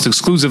shot almost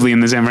exclusively in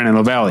the San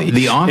Fernando Valley.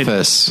 The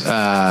Office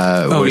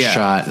was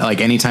shot,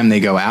 like anytime they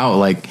go out,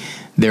 like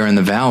they're in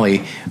the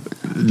Valley,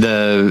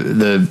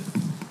 the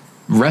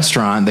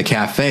restaurant, the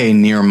cafe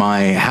near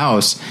my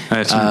house,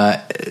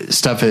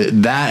 stuff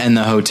that and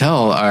the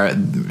hotel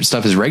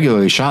stuff is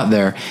regularly shot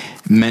there,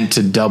 meant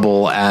to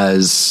double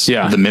as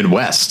the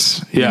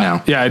Midwest.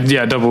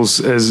 It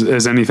doubles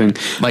as anything.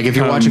 Like if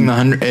you're watching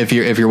if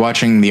you're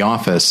watching The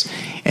Office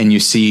and you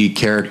see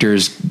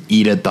characters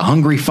eat at the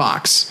Hungry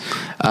Fox,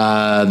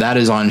 that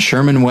is on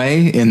Sherman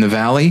Way in the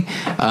Valley,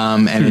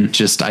 and it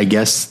just, I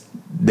guess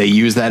they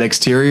use that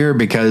exterior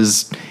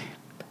because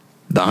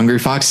the Hungry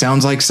Fox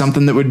sounds like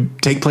something that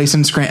would take place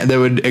in Scranton, that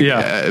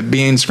would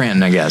be in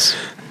Scranton, I guess.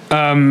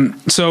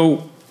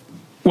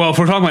 Well, if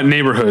we're talking about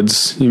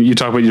neighborhoods, you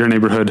talk about your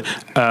neighborhood.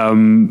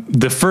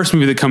 The first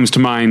movie that comes to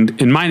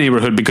mind in my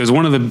neighborhood, because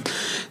one of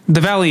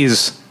the Valley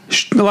is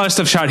a lot of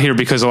stuff shot here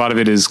because a lot of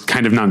it is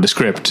kind of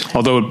nondescript.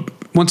 Although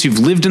once you've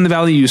lived in the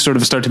Valley, you sort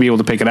of start to be able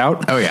to pick it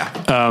out. Oh yeah.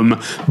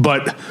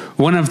 But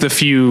one of the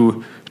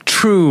few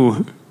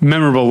true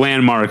memorable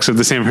landmarks of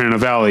the San Fernando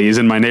Valley is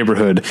in my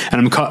neighborhood,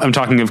 and I'm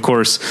talking, of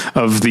course,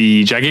 of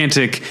the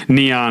gigantic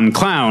neon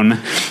clown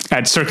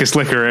at Circus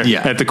Liquor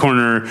at the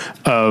corner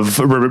of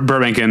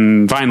Burbank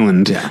and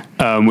Vineland,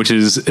 which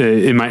is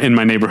in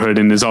my neighborhood,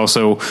 and is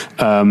also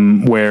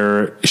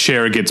where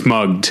Cher gets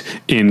mugged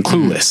in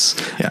Clueless.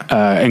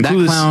 And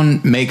that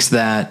clown makes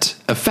that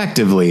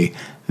effectively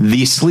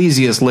the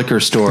sleaziest liquor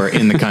store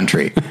in the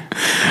country.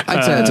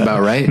 I'd say that's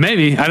about right.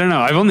 Maybe. I don't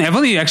know. I've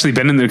only actually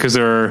been in there because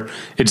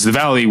it's the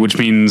Valley, which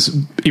means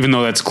even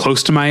though that's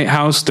close to my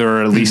house, there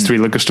are at least 3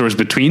 liquor stores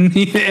between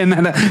me and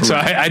that. So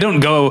I don't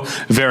go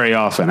very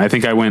often. I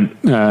think I went,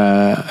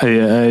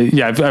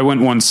 I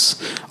went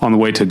once on the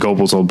way to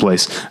Goebel's old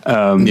place.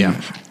 But,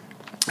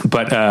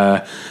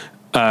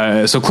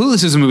 so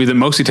Clueless is a movie that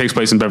mostly takes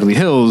place in Beverly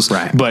Hills,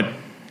 but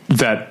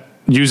that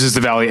uses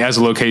the Valley as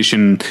a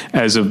location,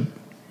 as a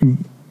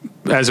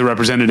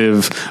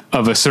representative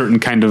of a certain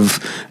kind of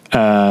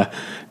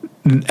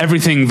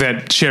everything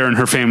that Cher and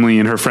her family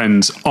and her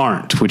friends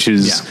aren't, which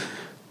is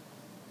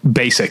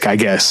basic, I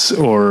guess,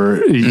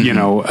 or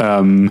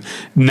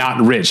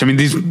not rich. I mean,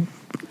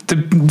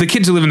 the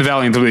kids who live in the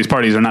Valley and throw these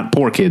parties are not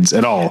poor kids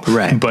at all,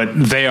 right? But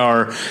they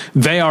are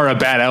a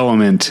bad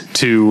element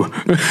to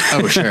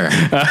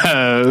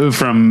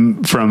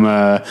from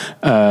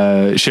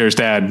Cher's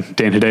dad,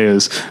 Dan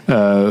Hideo's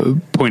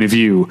point of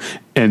view,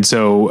 and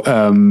so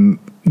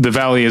the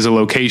Valley as a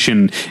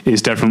location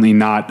is definitely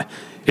not.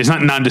 It's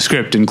not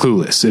nondescript and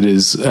Clueless. It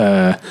is.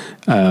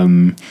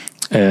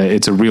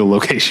 It's a real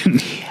location.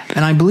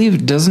 And I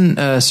believe,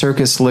 doesn't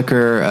Circus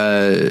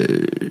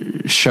Liquor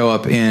show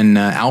up in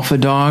Alpha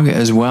Dog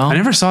as well? I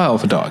never saw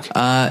Alpha Dog.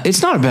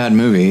 It's not a bad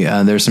movie.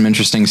 There's some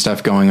interesting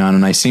stuff going on,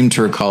 and I seem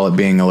to recall it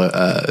being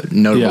a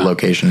notable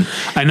location.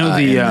 I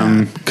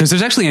know because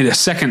there's actually a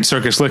second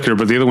Circus Liquor,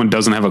 but the other one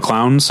doesn't have a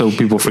clown, so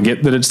people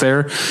forget that it's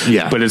there.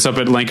 Yeah. But it's up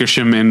at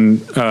Lancashire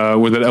and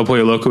where the El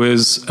Pollo Loco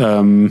is.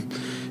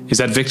 Is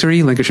that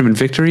Victory? Lancashire and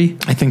Victory?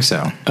 I think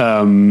so.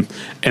 And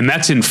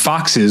that's in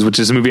Foxes, which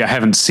is a movie I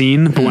haven't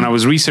seen. But when I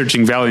was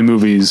researching Valley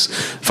movies,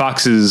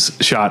 Foxes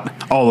shot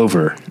all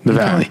over the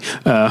Valley.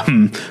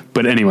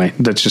 But anyway,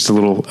 that's just a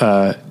little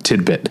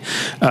tidbit.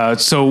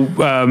 You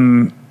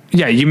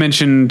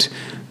mentioned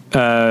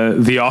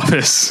The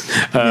Office.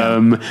 I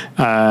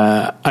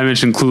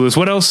mentioned Clueless.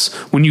 What else,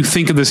 when you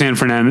think of the San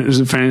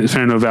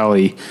Fernando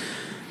Valley,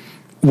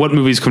 what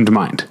movies come to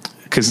mind?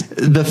 Because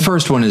the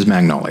first one is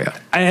Magnolia,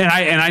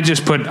 I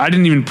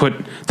didn't even put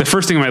the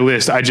first thing on my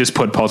list. I just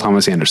put Paul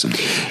Thomas Anderson.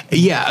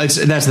 Yeah, that's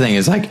the thing.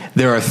 Is like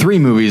there are 3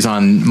 movies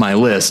on my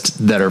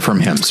list that are from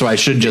him, so I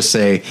should just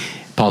say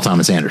Paul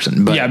Thomas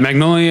Anderson. But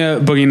Magnolia,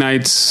 Boogie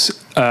Nights,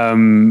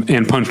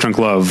 and Punch Drunk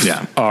Love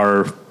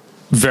are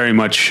very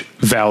much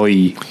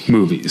Valley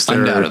movies.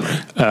 Undoubtedly,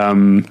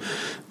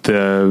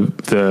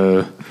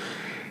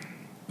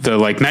 the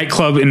like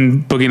nightclub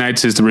in Boogie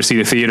Nights is the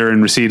Reseda Theater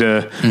in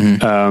Reseda.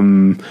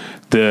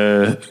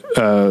 The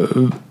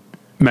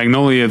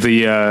Magnolia,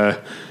 the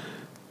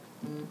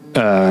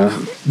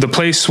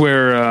place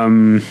where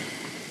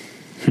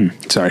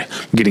sorry, I'm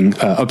getting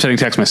upsetting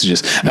text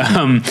messages.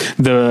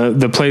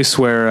 The place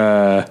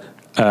where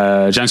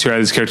John C.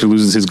 Reilly's character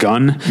loses his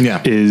gun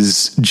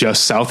is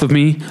just south of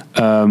me,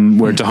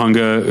 where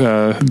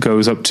Tujunga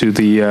goes up to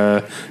the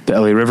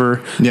LA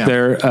River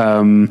there.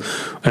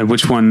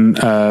 Which one?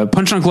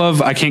 Punch Drunk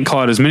Love, I can't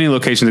call out as many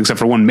locations except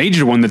for one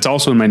major one that's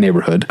also in my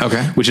neighborhood,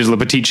 which is Le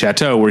Petit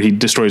Chateau, where he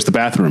destroys the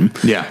bathroom.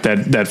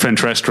 That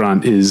French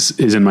restaurant is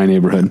in my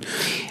neighborhood.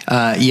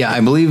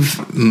 I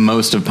believe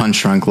most of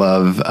Punch Drunk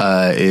Love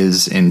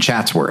is in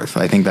Chatsworth.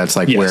 I think that's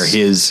like where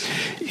his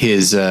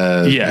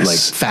like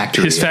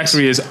factory. His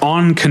factory is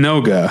on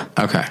Canoga,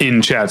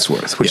 in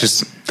Chatsworth, which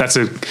that's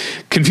a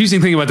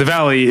confusing thing about the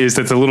Valley, is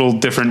that the little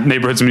different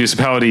neighborhoods and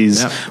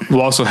municipalities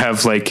will also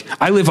have, like,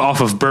 I live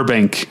off of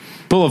Burbank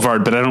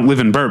Boulevard, but I don't live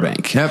in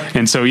Burbank.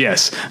 And so,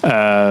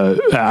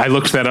 I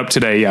looked that up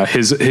today.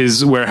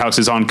 His warehouse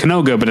is on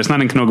Canoga, but it's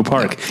not in Canoga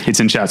Park. It's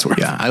in Chatsworth.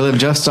 I live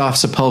just off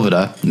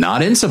Sepulveda,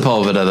 not in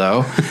Sepulveda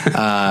though.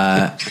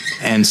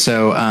 And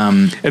so,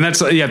 and that's,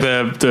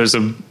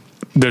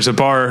 there's a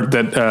bar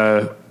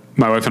that,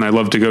 my wife and I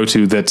love to go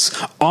to that's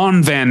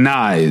on Van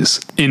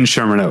Nuys in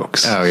Sherman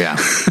Oaks. Oh, yeah.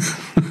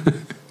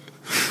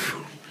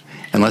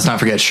 And let's not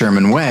forget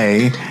Sherman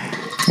Way,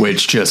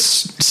 which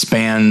just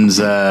spans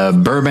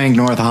Burbank,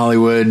 North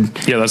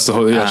Hollywood. Yeah, that's the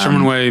whole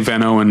Sherman Way,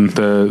 Van Owen,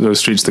 those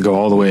streets that go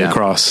all the way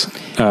across.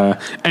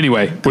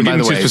 Anyway, we're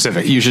getting too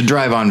specific. You should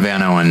drive on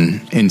Van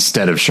Owen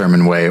instead of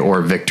Sherman Way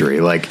or Victory.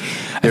 Like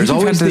there's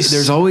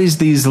always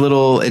these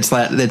little it's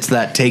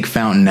that Take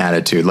Fountain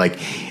attitude, like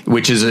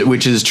which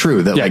is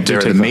true that like there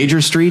are the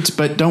major streets,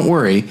 but don't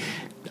worry,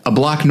 a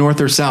block north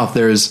or south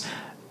there's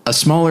a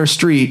smaller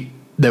street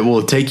that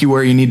will take you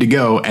where you need to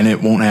go, and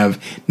it won't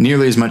have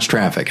nearly as much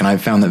traffic. And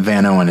I've found that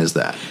Van Owen is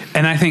that.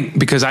 And I think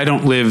because I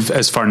don't live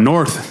as far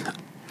north,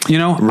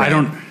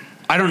 right.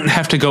 I don't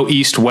have to go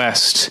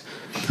east-west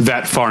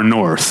that far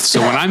north. So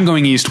when I'm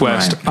going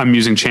east-west, right. I'm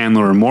using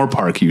Chandler or Moore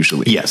Park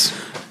usually. Yes.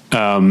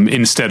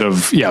 Instead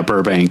of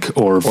Burbank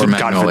or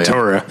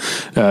Ventura.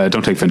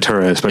 Don't take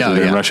Ventura, especially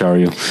during rush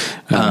hour.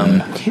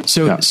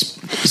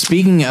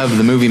 Speaking of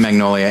the movie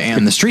Magnolia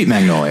and the street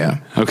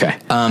Magnolia. Okay.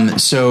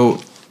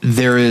 So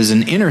there is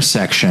an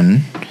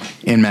intersection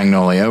in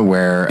Magnolia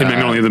where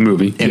Magnolia the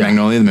movie,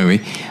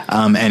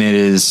 and it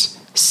is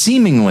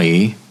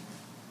seemingly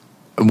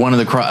one of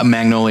the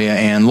Magnolia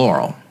and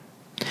Laurel,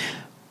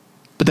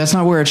 but that's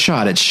not where it's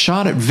shot. It's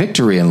shot at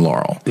Victory and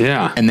Laurel,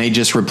 and they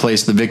just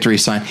replaced the Victory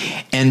sign,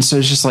 and so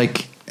it's just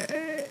like.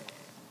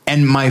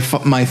 And my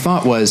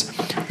thought was,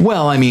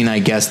 well, I mean, I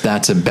guess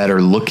that's a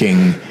better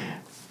looking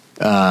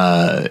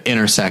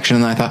intersection,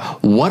 and I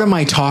thought, what am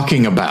I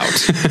talking about?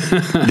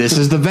 This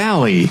is the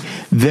Valley.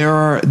 There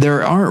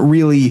aren't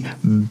really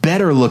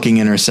better looking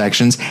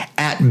intersections.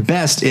 At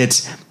best,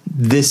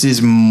 this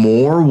is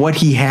more what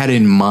he had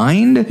in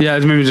mind. Yeah,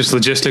 it's maybe just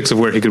logistics of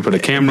where he could put a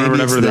camera or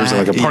whatever. There's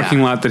like a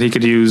parking lot that he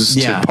could use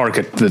to park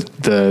at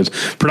the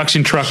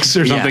production trucks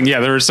or something. Yeah,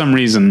 there was some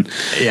reason.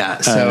 Yeah,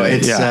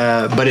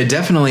 so but it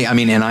definitely, I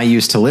mean, and I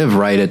used to live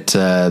right at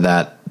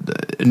that.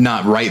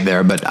 Not right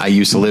there, but I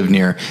used to live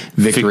near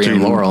Victory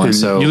and Laurel, and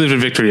so you lived in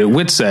Victory at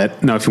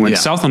Whitsett. Now, if you went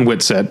south on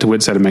Whitsett to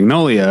Whitsett and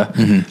Magnolia,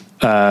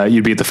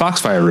 you'd be at the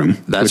Foxfire Room,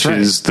 which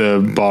is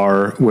the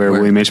bar where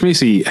William H.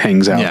 Macy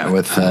hangs out. Yeah,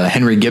 with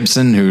Henry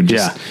Gibson, who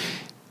just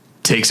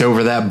takes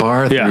over that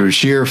bar through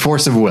sheer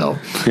force of will.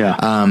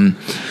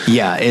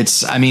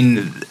 It's. I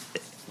mean.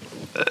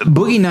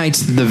 Boogie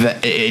Nights,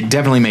 it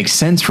definitely makes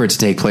sense for it to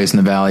take place in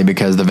the Valley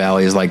because the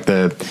Valley is like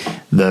the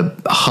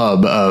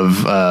hub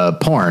of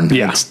porn.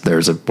 Yeah,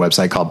 there's a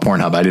website called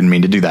Pornhub. I didn't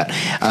mean to do that,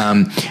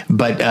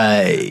 but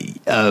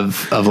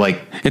of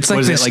like it's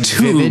like this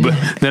tube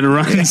that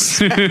runs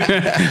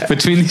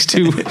between these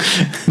two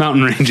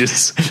mountain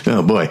ranges.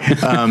 Oh boy!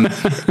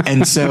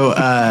 And so,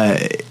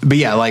 but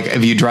yeah, like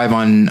if you drive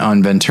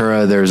on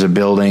Ventura, there's a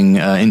building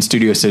in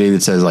Studio City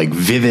that says like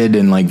Vivid,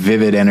 and like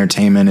Vivid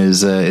Entertainment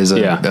is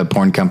a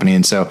porn company,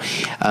 and so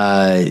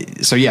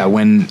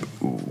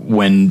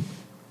when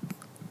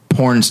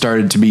porn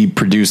started to be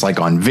produced like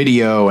on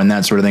video and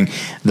that sort of thing,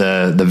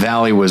 the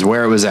Valley was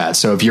where it was at.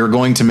 So if you're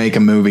going to make a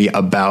movie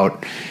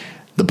about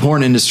the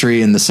porn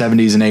industry in the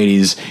 70s and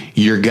 80s,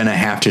 you're gonna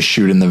have to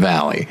shoot in the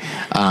Valley.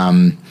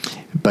 So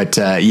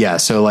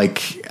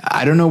like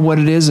I don't know what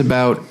it is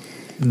about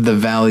the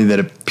Valley that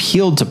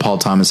appealed to Paul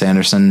Thomas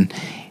Anderson.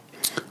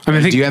 I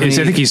mean, I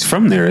think he's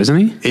from there, isn't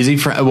he? Is he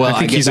from? Well,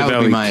 I guess that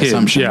would be my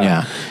assumption.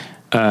 Yeah.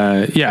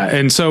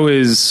 And so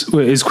is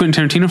Quentin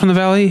Tarantino from the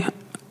Valley,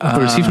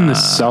 or is he from the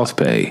South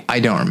Bay? I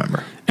don't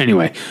remember.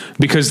 Anyway,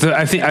 because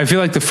I feel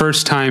like the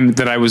first time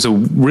that I was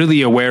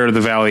really aware of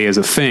the Valley as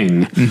a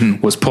thing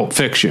was Pulp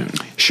Fiction.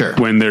 Sure,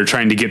 when they're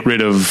trying to get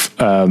rid of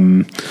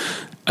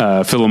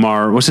Phil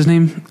Lamar, what's his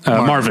name?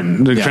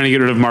 Marvin. They're trying to get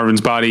rid of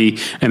Marvin's body,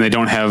 and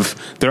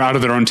they're out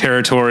of their own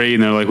territory,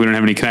 and they're like, we don't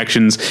have any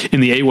connections.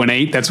 In the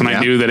 818, that's when I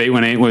knew that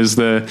 818 was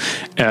the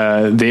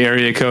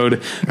area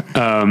code.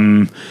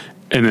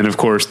 And then, of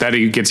course, that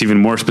gets even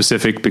more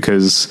specific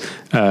because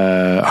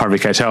Harvey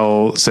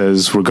Keitel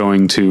says we're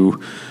going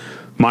to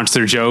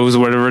Monster Joe's or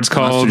whatever it's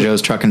called. Monster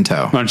Joe's Truck and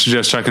Tow. Monster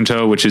Joe's Truck and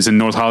Tow, which is in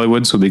North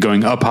Hollywood. So we'll be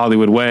going up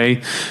Hollywood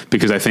Way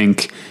because I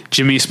think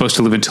Jimmy's supposed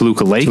to live in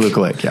Toluca Lake. Toluca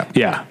Lake, yeah.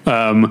 Yeah.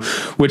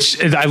 Which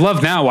I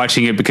love now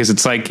watching it because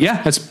it's like,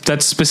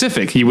 that's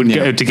specific. You would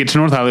go, to get to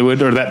North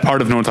Hollywood or that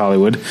part of North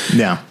Hollywood.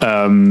 Yeah.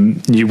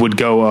 You would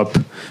go up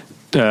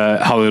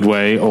Hollywood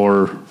Way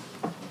or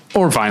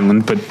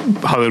Vineland, but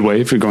Hollywood Way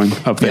if you're going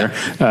up there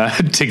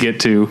to get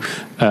to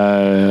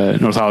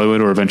North Hollywood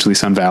or eventually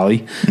Sun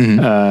Valley.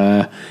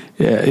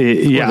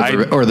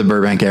 Or the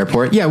Burbank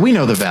Airport. Yeah, we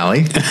know the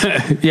Valley.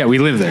 Yeah, we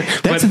live there.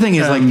 That's the thing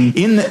is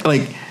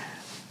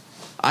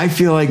I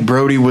feel like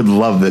Brody would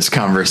love this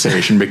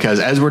conversation because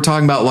as we're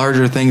talking about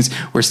larger things,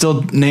 we're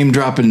still name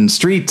dropping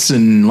streets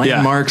and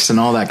landmarks and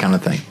all that kind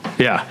of thing.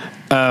 Yeah.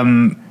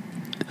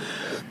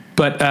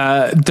 But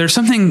there's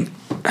something,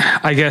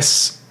 I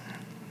guess,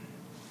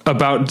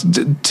 about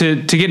to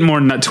get more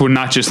to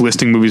not just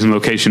listing movies and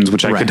locations,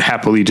 which I could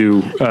happily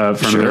do for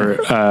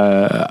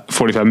another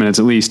 45 minutes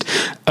at least.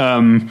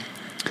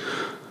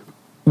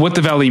 What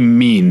the Valley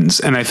means,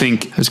 and I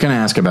think I was going to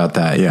ask about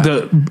that.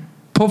 Yeah,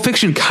 Pulp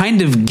Fiction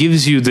kind of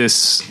gives you the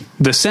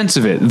sense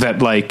of it,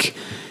 that like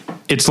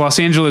it's Los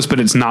Angeles, but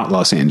it's not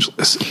Los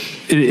Angeles.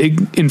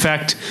 In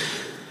fact,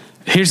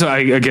 here's,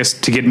 I guess,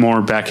 to get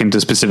more back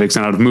into specifics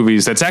and out of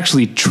movies, that's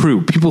actually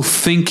true. People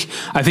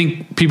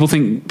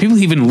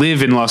even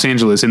live in Los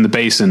Angeles, in the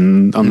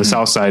Basin, on the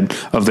south side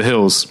of the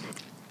hills.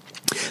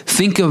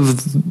 Think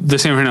of the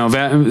San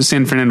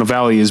Fernando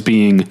Valley as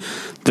being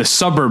the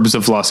suburbs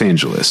of Los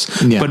Angeles,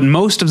 but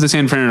most of the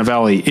San Fernando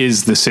Valley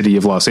is the city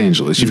of Los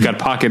Angeles. You've got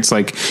pockets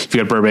like you've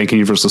got Burbank and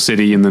Universal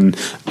City, and then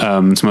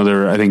some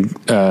other, I think,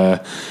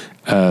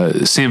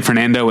 San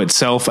Fernando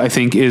itself, I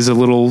think, is a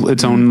little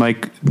its own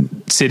like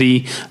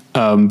city.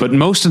 But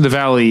most of the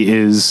valley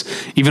is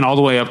even all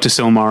the way up to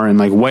Sylmar and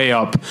like way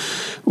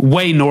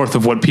north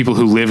of what people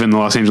who live in the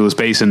Los Angeles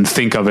Basin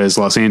think of as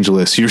Los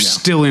Angeles. You're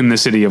still in the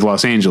city of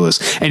Los Angeles,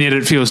 and yet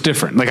it feels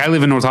different. Like I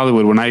live in North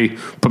Hollywood. When I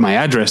put my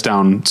address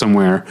down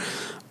somewhere,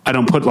 I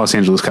don't put Los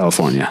Angeles,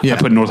 California. I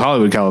put North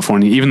Hollywood,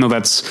 California, even though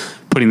that's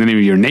putting the name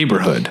of your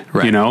neighborhood.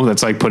 Right. You know,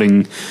 that's like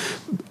putting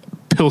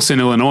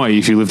Pilsen, Illinois,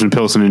 if you lived in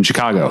Pilsen in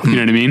Chicago. You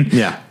know what I mean?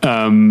 Yeah.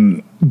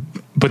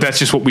 But that's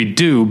just what we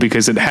do,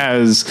 because it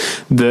has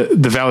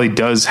the valley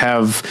does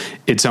have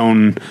its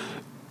own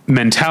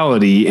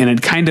mentality, and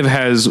it kind of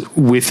has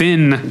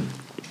within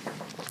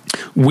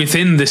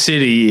the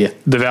city,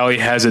 the valley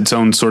has its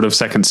own sort of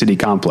second city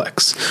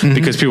complex,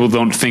 because people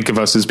don't think of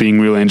us as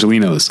being real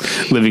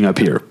Angelinos living up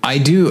here. I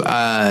do.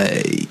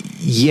 I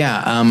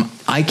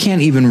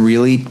can't even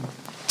really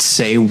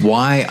say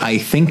why I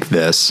think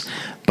this,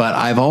 but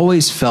I've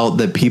always felt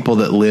that people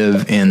that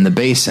live in the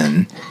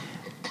Basin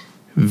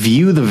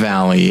view the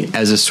valley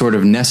as a sort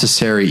of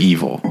necessary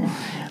evil,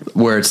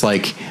 where it's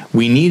like,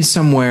 we need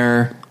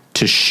somewhere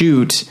to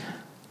shoot,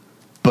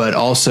 but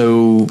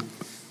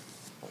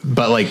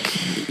like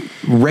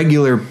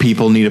regular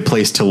people need a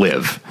place to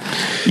live.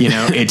 You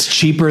know, it's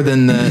cheaper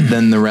than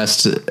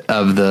most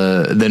of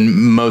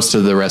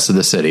the rest of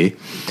the city.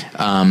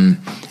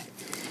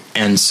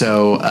 And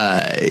so,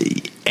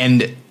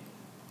 and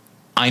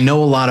I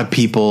know a lot of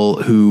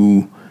people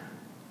who,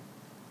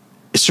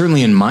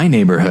 certainly in my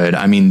neighborhood,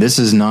 I mean, this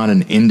is not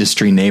an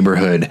industry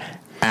neighborhood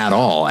at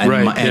all.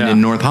 And, in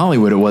North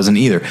Hollywood, it wasn't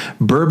either.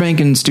 Burbank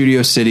and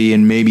Studio City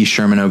and maybe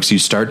Sherman Oaks, you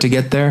start to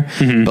get there.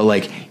 But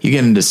like you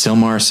get into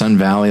Sylmar, Sun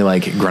Valley,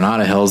 like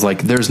Granada Hills,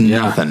 like there's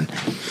nothing,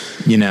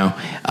 you know.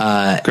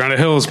 Granada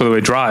Hills, by the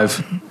way,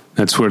 Drive.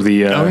 That's where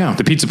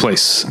the pizza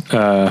place.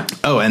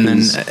 And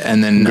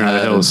then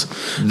Granada Hills.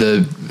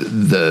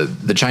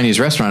 The Chinese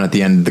restaurant at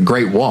the end, the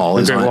Great Wall,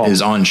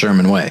 is on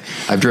Sherman Way.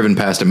 I've driven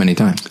past it many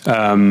times.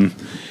 There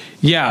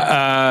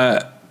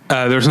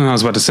was something I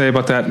was about to say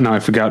about that. Now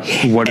I forgot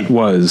what it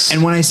was.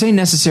 And when I say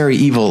necessary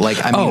evil, like,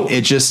 I mean,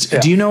 it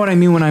just, do you know what I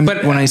mean when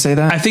I say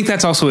that? I think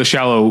that's also a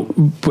shallow,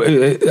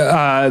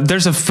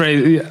 there's a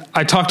phrase,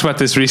 I talked about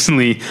this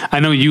recently. I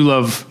know you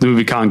love the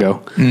movie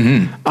Congo.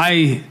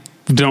 I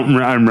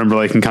remember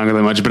liking Congo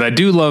that much, but I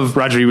do love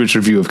Roger Ebert's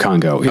review of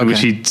Congo, in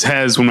which he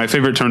has one of my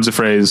favorite turns of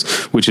phrase,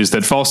 which is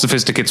that false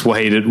sophisticates will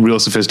hate it, real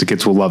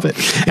sophisticates will love it.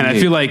 And I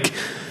feel like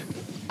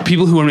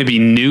people who are maybe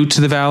new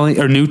to the valley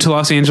or new to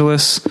Los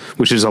Angeles,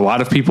 which is a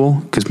lot of people,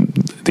 because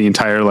the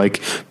entire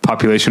like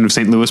population of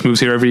St. Louis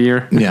moves here every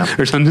year,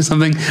 or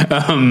something.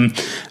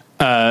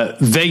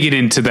 They get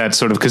into that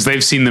sort of, because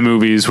they've seen the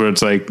movies where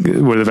it's like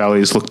where the valley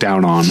is looked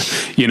down on,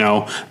 you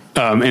know.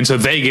 And so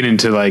they get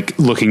into like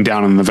looking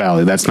down on the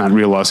valley. That's not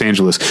real Los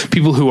Angeles.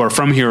 People who are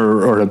from here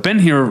or have been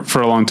here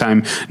for a long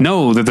time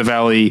know that the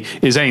valley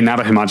is A,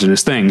 not a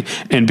homogenous thing,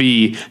 and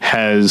B,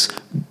 has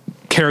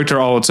character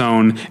all its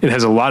own. It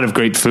has a lot of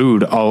great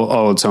food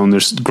all its own.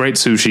 There's great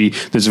sushi.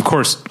 There's of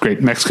course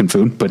great Mexican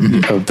food, but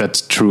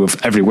that's true of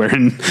everywhere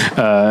in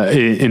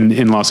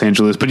Los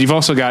Angeles. But you've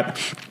also got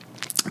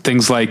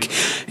things like,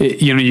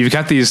 you know, you've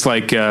got these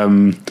like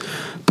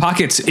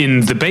pockets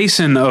in the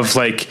basin of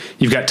like,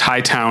 you've got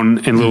Thai Town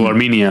and Little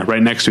Armenia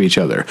right next to each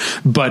other.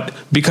 But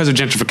because of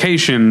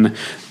gentrification,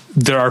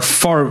 there are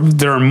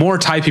more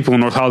Thai people in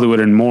North Hollywood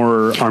and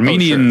more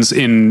Armenians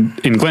in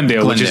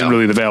Glendale, which isn't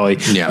really the valley.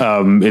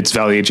 It's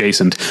valley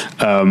adjacent,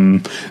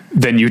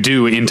 than you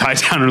do in Thai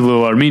Town or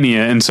Little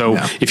Armenia. And so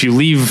if you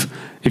leave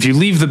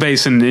the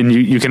basin and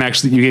you can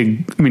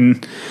actually,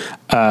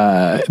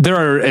 there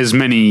are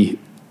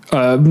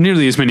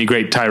nearly as many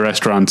great Thai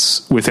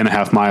restaurants within a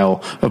half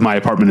mile of my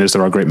apartment as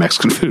there are great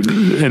Mexican food.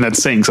 And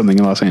that's saying something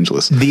in Los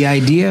Angeles. The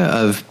idea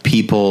of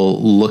people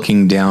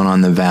looking down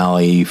on the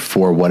valley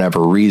for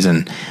whatever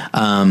reason,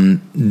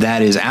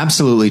 that is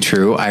absolutely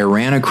true. I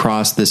ran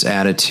across this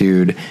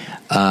attitude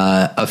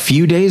a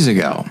few days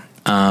ago.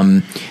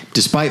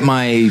 Despite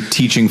my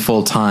teaching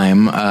full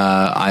time,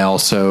 I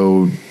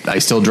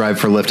still drive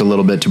for Lyft a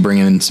little bit to bring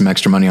in some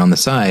extra money on the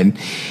side.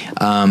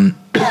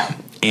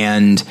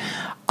 And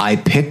I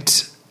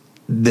picked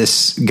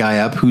this guy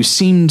up who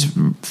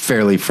seemed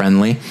fairly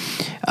friendly.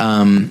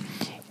 And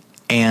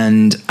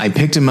I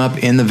picked him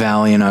up in the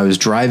valley and I was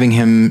driving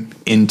him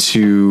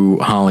into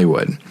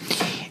Hollywood.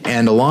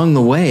 And along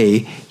the way,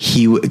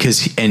 he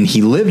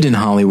lived in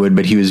Hollywood,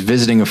 but he was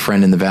visiting a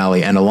friend in the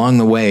Valley. And along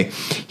the way,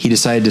 he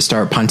decided to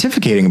start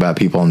pontificating about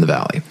people in the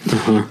Valley.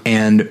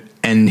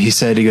 And he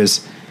said,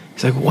 he's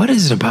like, what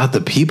is it about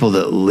the people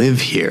that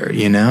live here?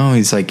 You know,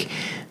 he's like,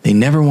 they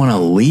never want to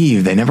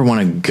leave. They never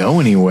want to go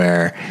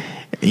anywhere.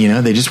 You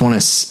know, they just want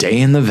to stay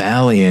in the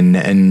Valley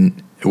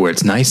and where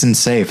it's nice and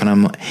safe.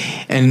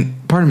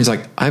 And part of me is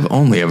like, I've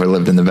only ever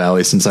lived in the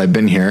Valley since I've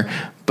been here,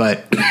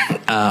 but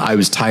I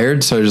was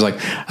tired. So I was like,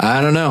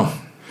 I don't know.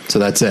 So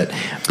that's it.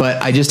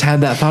 But I just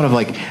had that thought of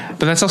like,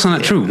 but that's also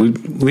not true. We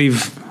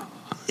leave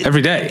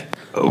every day.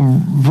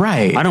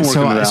 Right. I don't work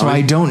in the Valley. So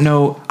I don't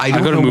know. I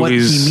don't know what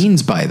he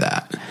means by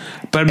that.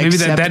 But maybe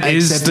that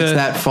is it's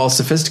that false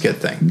sophisticate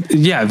thing.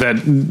 Yeah.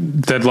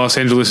 That Los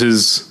Angeles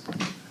is,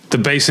 the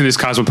basin is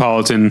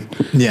cosmopolitan.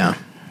 Yeah.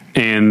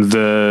 And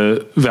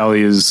the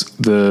Valley is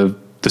the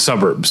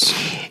suburbs.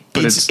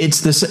 But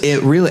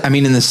it really, I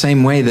mean, in the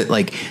same way that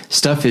like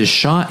stuff is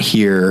shot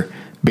here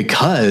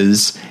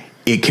because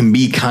it can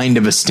be kind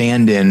of a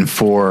stand-in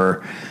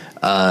for,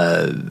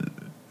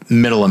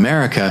 middle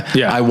America.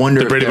 Yeah. I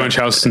wonder the Brady Bunch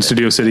house in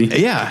Studio City.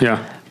 Yeah.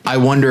 Yeah. I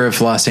wonder if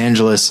Los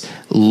Angeles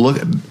a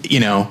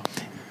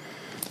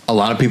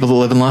lot of people that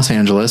live in Los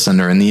Angeles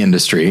and are in the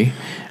industry,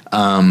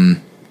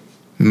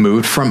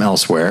 moved from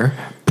elsewhere,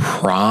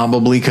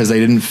 probably because they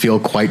didn't feel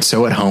quite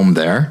so at home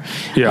there.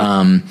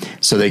 Yeah.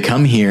 So they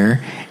come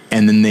here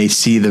and then they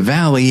see the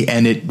Valley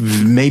and it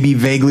maybe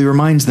vaguely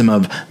reminds them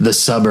of the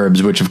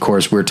suburbs, which of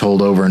course we're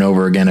told over and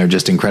over again are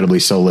just incredibly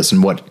soulless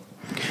and what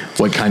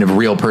kind of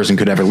real person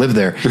could ever live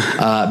there.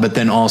 But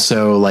then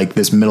also like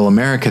this middle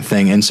America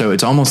thing. And so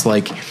it's almost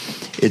like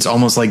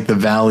the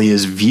Valley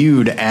is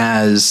viewed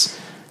as,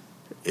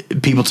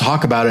 people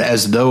talk about it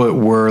as though it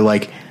were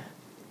like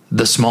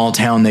the small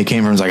town they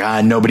came from. It's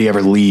like, nobody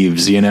ever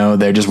leaves, you know,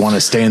 they just want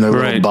to stay in their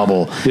little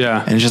bubble.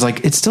 Yeah. And it's just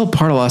like, it's still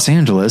part of Los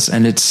Angeles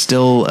and it's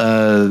still,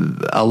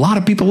 a lot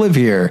of people live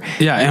here.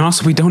 Yeah. And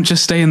also we don't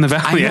just stay in the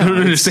Valley. I don't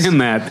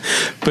understand that,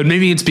 but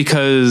maybe it's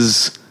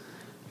because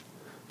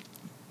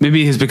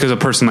a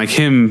person like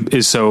him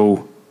is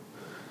so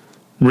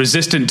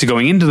resistant to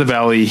going into the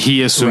Valley,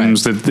 he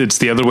assumes that it's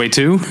the other way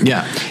too.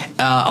 Yeah.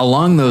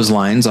 Along those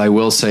lines, I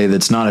will say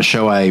that's not a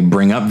show I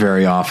bring up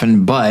very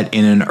often, but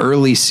in an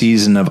early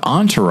season of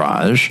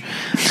Entourage,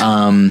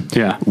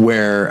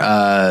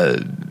 where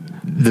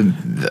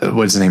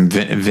what's his name?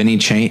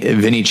 Vincent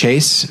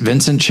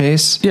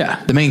Chase.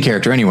 Yeah. The main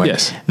character anyway.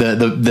 Yes.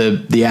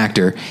 The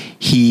actor,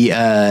 he's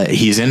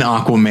in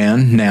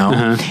Aquaman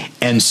now.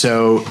 And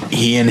so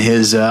he and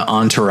his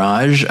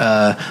entourage,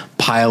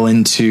 pile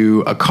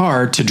into a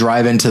car to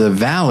drive into the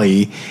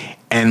Valley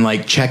and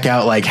like check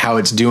out like how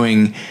it's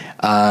doing,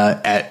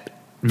 at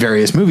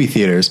various movie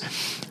theaters.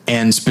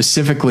 And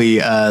specifically,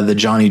 the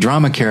Johnny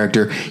Drama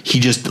character, he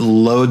just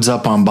loads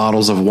up on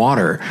bottles of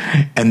water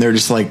and they're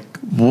just like,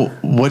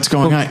 what's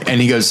going on? And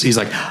he goes,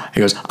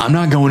 I'm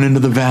not going into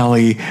the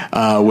Valley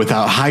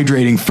without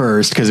hydrating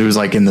first, because it was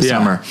like in the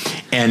summer.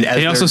 And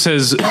he also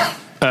says,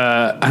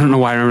 I don't know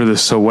why I remember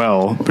this so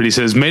well, but he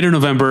says, May to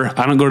November,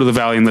 I don't go to the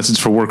Valley unless it's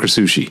for work or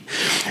sushi.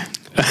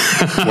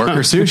 Work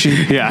or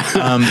sushi. Yeah.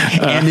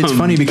 And it's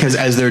funny because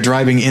as they're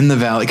driving in the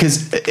Valley,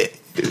 because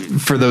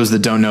for those that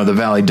don't know, the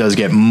Valley does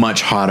get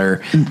much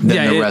hotter than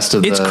the rest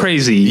of it's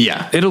crazy.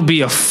 Yeah. It'll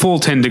be a full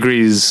 10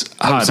 degrees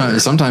hotter.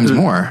 Sometimes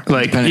more.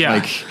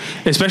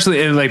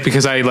 Especially like,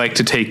 because I like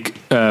to take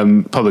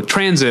public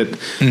transit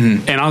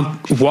and I'll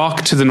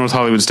walk to the North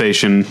Hollywood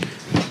station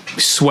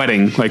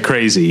sweating like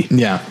crazy.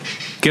 Yeah.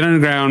 Get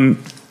underground,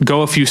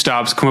 go a few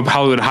stops, come up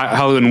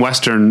Hollywood and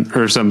Western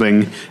or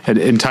something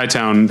in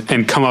Thai-town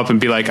and come up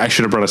and be like, I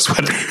should have brought a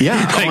sweater.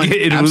 Yeah.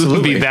 It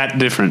would be that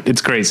different.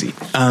 It's crazy.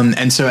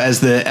 And so as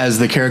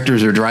the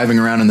characters are driving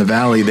around in the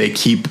Valley, they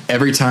keep,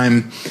 every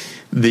time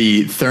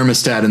the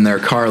thermostat in their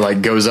car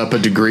like goes up a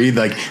degree,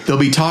 like they'll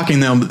be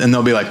talking and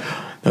they'll be like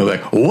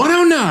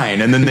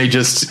 109. And then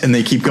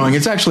they keep going.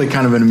 It's actually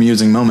kind of an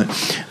amusing moment,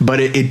 but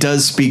it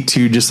does speak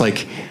to just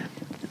like,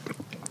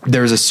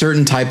 there's a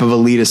certain type of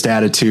elitist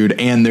attitude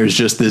and there's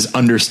just this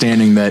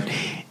understanding that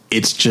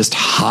it's just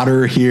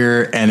hotter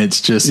here and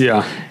it's just,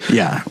 yeah.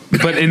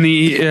 But in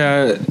the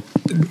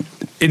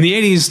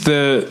 80s,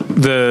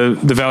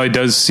 the Valley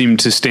does seem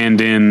to stand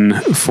in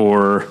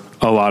for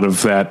a lot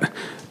of that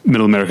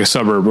middle America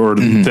suburb or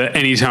the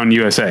Anytown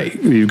USA,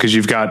 because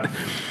you've got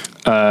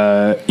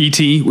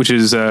E.T., which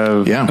is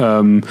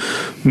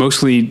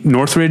mostly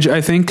Northridge, I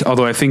think.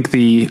 Although I think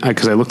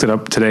because I looked it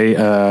up today,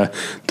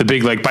 the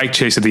big like bike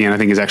chase at the end, I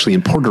think, is actually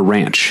in Porter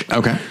Ranch.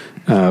 Okay.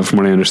 From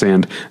what I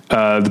understand,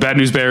 the Bad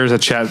News Bears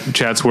at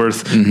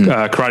Chatsworth.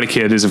 Karate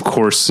Kid is, of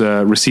course,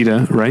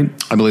 Reseda, right?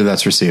 I believe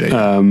that's Reseda.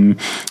 Yeah.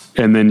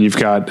 And then you've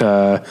got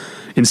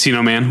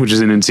Encino Man, which is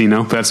in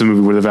Encino. That's a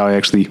movie where the Valley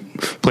actually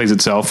plays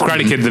itself.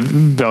 Karate Kid, the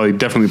Valley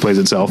definitely plays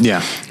itself.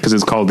 Yeah. Because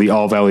it's called the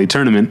All Valley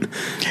Tournament.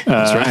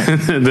 That's right.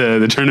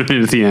 the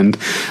tournament at the end,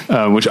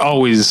 which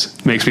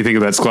always makes me think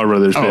of that Sklar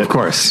Brothers bit. Of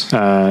course.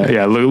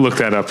 Look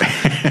that up.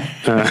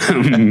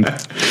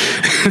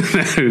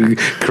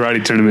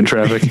 Karate tournament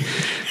traffic.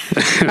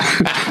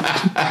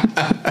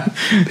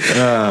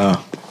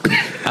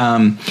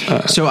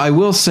 So I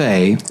will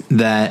say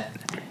that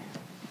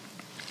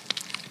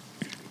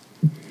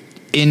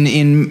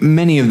in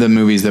many of the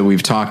movies that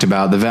we've talked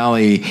about, the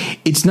Valley,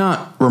 it's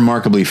not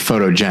remarkably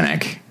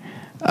photogenic,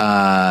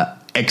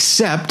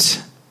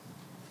 except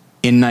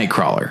in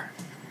Nightcrawler.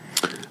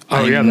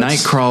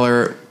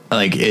 Nightcrawler,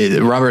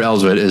 Robert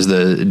Elswit is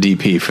the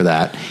DP for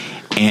that,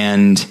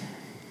 and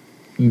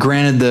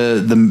granted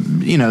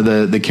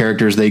the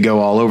characters, they go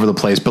all over the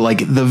place, but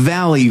like the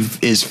Valley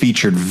is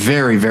featured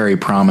very, very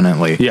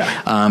prominently.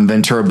 Yeah.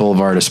 Ventura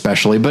Boulevard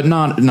especially, but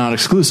not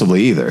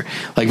exclusively either.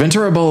 Like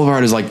Ventura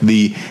Boulevard is like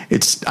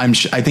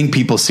I think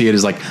people see it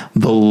as like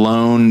the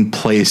lone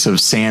place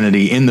of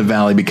sanity in the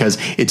Valley because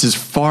it's as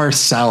far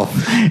south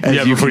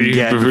as before you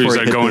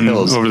start going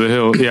over the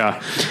hill.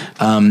 Yeah.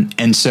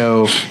 And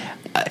so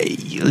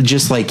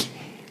just like,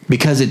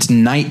 because it's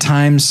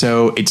nighttime,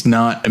 so it's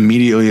not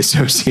immediately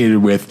associated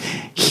with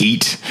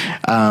heat.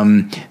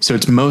 So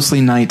it's mostly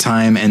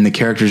nighttime, and the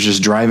character's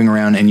just driving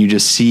around, and you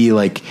just see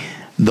like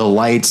the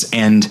lights.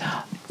 And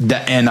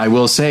I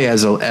will say,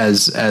 as a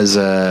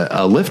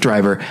Lyft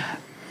driver,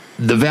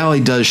 the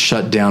Valley does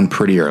shut down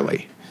pretty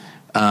early,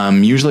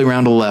 usually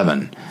around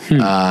 11,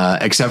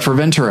 except for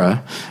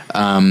Ventura.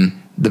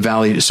 The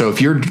Valley. So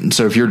if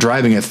you're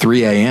driving at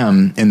 3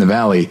 a.m. in the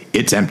Valley,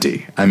 it's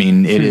empty. I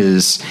mean, it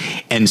is.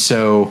 And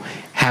so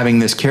having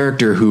this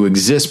character who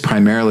exists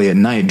primarily at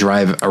night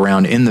drive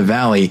around in the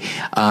Valley,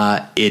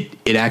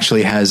 it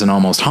actually has an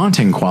almost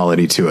haunting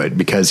quality to it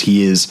because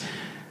he is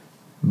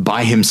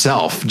by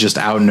himself, just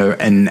out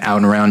and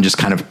around, just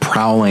kind of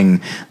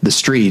prowling the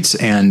streets.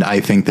 And I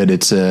think that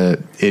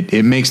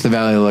it makes the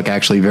Valley look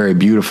actually very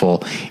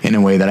beautiful in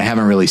a way that I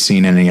haven't really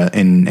seen in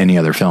any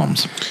other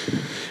films.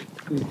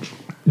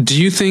 Do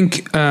you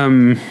think that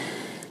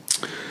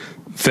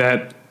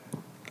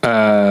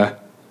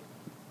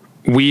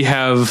we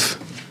have...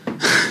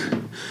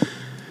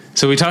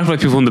 So we talked about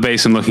people in the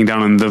basin looking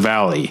down on the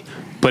Valley,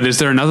 but is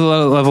there another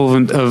level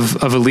of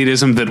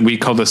elitism that we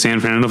call the San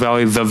Fernando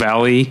Valley, the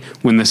Valley,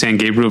 when the San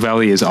Gabriel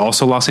Valley is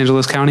also Los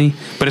Angeles County?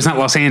 But it's not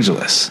Los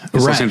Angeles. It's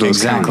right, Los Angeles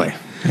exactly.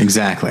 County.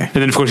 Exactly. And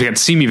then, of course, you got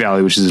Simi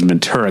Valley, which is in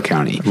Ventura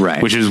County.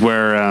 Right. Which is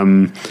where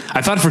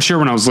I thought for sure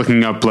when I was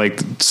looking up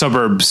like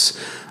suburbs,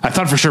 I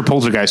thought for sure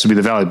Poltergeist would be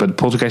the Valley, but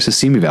Poltergeist is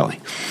Simi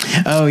Valley.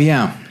 Oh,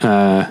 yeah.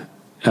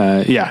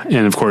 Yeah.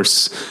 And, of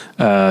course,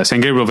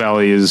 San Gabriel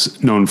Valley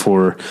is known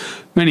for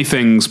many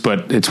things,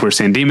 but it's where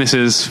San Dimas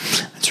is.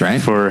 That's right.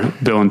 For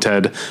Bill and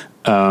Ted.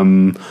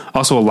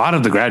 Also, a lot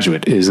of The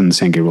Graduate is in the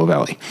San Gabriel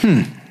Valley.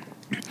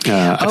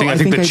 I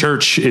think the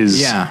church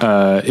is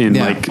in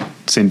like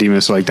San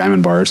Dimas, like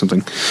Diamond Bar or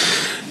something.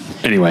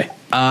 Anyway.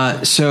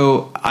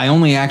 So I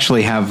only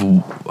actually have,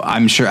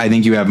 I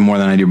think you have more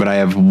than I do, but I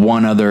have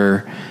one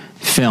other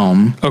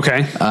film.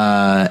 Okay.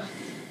 And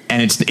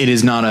it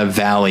is not a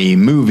Valley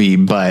movie,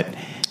 but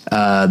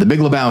The Big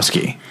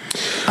Lebowski.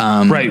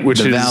 Right, which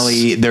the is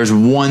Valley. There's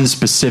one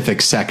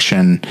specific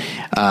section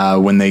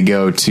when they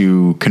go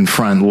to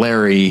confront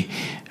Larry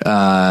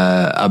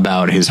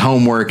about his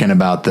homework and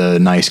about the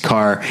nice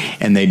car,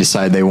 and they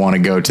decide they want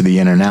to go to the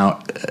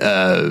In-N-Out.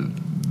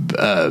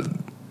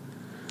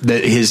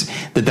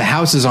 That the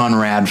house is on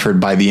Radford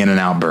by the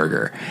In-N-Out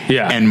Burger.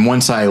 Yeah. And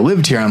once I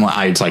lived here,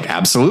 it's like,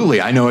 absolutely,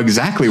 I know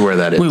exactly where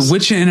that is. Wait,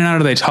 which In-N-Out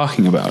are they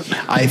talking about?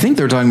 I think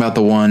they're talking about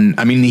the one,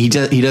 I mean, he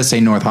does say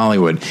North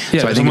Hollywood.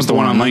 Yeah, so I think it's the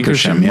one on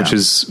Lankershim, which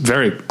is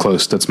very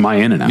close. That's my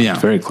In-N-Out. Yeah.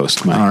 It's very close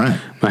to my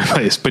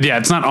place. But yeah,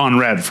 it's not on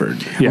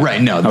Radford. Yeah.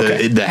 Right, no.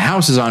 The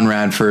house is on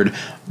Radford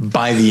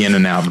by the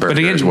In-N-Out Burger. But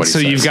again, so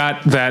you've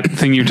got that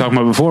thing you were talking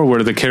about before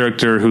where the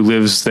character who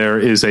lives there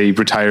is a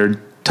retired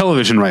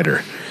television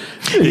writer.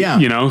 Yeah.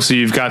 You know, so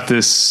you've got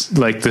this,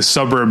 like the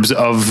suburbs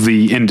of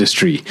the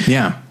industry.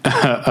 Yeah.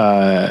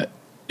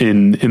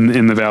 In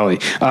the Valley.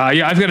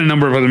 I've got a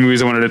number of other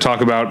movies I wanted to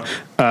talk about.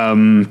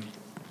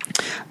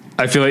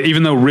 I feel like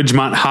even though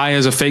Ridgemont High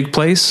is a fake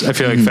place, I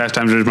feel like Fast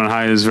Times at Ridgemont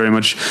High is very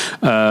much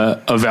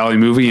a Valley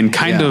movie and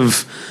kind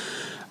of,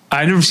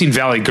 I've never seen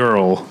Valley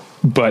Girl,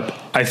 but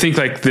I think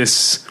like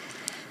this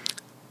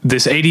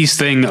 80s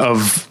thing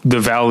of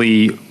the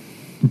Valley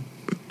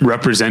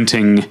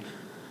representing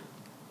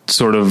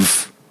sort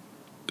of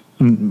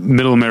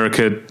middle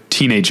America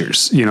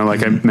teenagers, you know,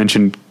 like I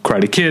mentioned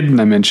Karate Kid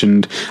and I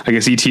mentioned, I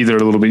guess E.T. they're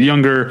a little bit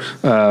younger.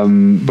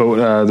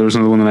 But there was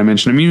another one that I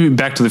mentioned. I mean,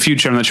 Back to the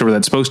Future, I'm not sure where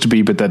that's supposed to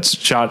be, but that's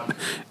shot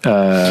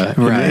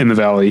in the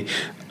Valley.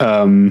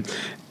 And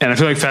I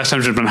feel like Fast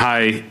Times at Ridgemont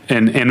High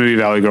and maybe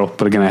Valley Girl,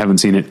 but again, I haven't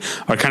seen it,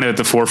 are kind of at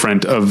the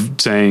forefront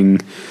of saying,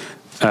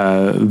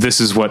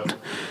 this is what,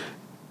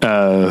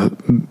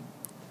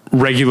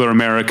 regular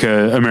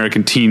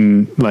American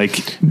teen,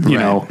 like, you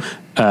know,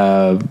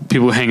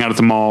 people who hang out at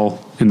the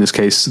mall, in this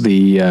case,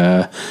 the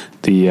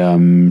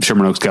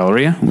Sherman Oaks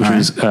Galleria, which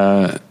is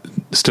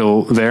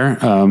still there.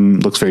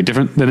 Looks very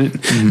different than it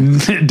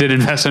did in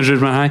Fast Times at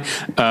Ridgemont High.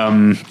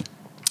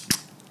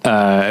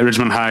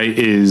 Ridgemont High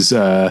is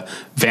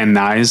Van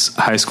Nuys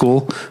High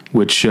School,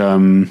 which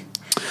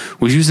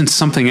was used in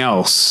something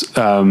else,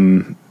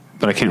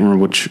 but I can't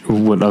remember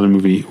what other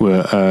movie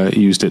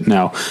used it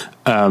now.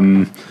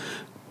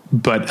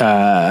 But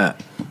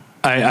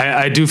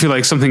I do feel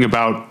like something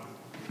about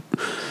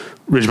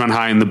Ridgemont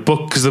High in the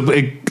book, because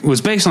it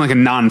was based on like a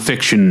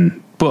nonfiction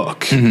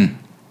book,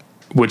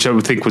 which I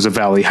would think was a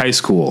Valley high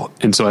school.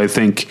 And so I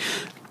think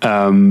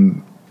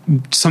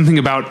something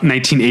about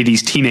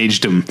 1980s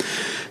teenagedom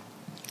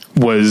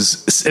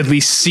was at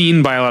least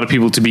seen by a lot of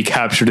people to be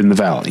captured in the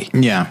Valley.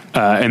 Yeah.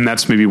 And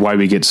that's maybe why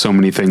we get so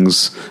many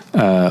things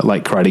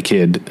like Karate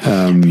Kid.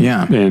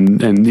 Yeah.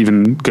 And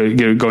even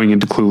going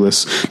into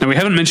Clueless. Now, we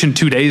haven't mentioned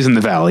 2 Days in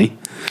the Valley,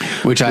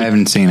 which I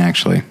haven't seen,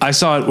 actually. I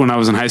saw it when I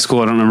was in high school.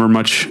 I don't remember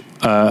much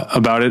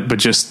about it, but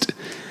just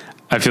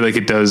I feel like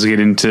it does get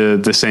into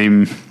the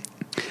same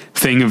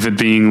thing of it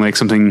being like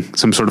some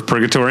sort of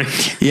purgatory.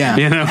 Yeah.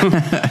 You know?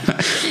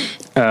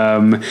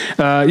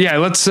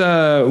 Let's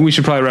we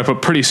should probably wrap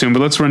up pretty soon, but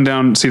let's run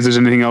down, see if there's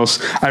anything else.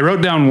 I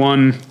wrote down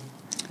one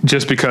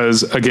just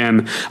because,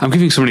 again, I'm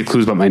giving so many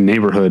clues about my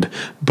neighborhood,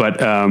 but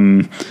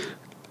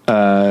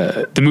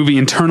the movie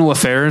Internal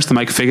Affairs, the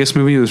Mike Figgis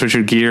movie with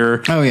Richard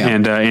Gere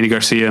and Andy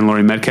Garcia and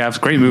Laurie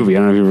Metcalf. Great movie. I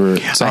don't know if you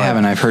ever saw it. I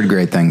haven't. I've heard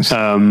great things.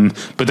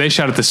 But they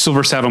shot at the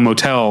Silver Saddle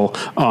Motel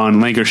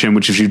on Lancashire,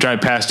 which if you drive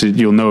past it,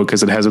 you'll know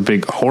because it has a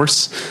big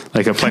horse,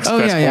 like a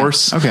plexiglass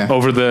horse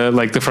over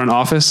the front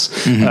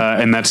office.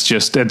 And that's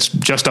just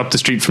up the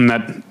street from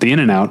the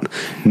In-N-Out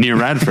near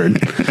Radford.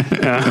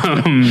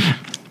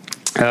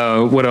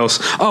 What else?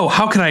 Oh,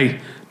 how could I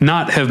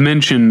not have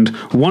mentioned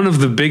one of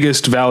the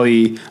biggest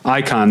Valley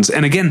icons?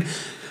 And again,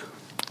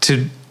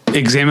 to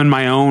examine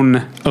my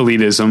own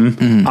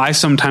elitism, I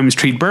sometimes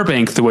treat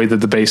Burbank the way that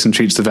the Basin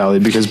treats the Valley,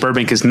 because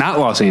Burbank is not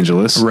Los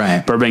Angeles.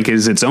 Right. Burbank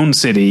is its own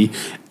city.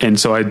 And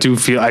so I do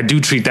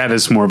treat that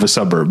as more of a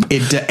suburb.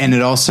 And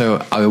it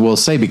also, I will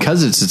say,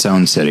 because it's its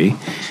own city,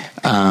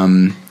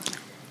 I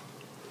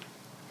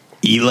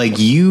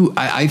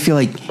feel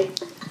like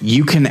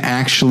you can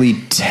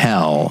actually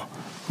tell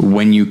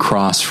when you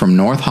cross from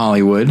North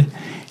Hollywood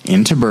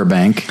into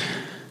Burbank.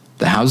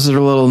 The houses are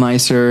a little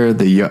nicer.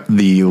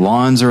 The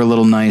lawns are a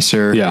little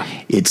nicer. Yeah.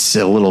 It's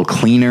a little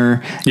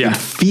cleaner. Yeah. It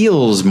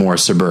feels more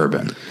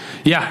suburban.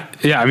 Yeah.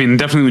 Yeah. I mean,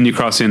 definitely when you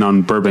cross in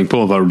on Burbank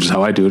Boulevard, which is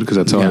how I do it, because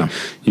that's how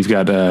you've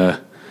got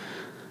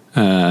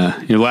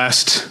your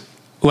last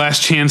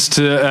chance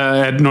to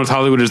at North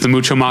Hollywood is the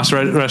Mucho Mas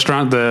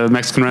restaurant, the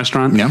Mexican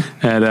restaurant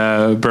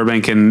at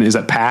Burbank, and is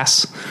that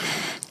Pass?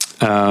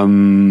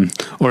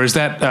 Or is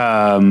that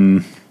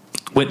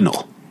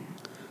Whitnell?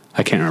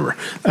 I can't remember.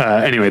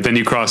 Anyway, then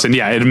you cross and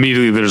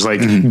immediately there's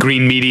like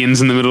green medians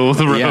in the middle of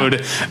the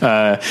road.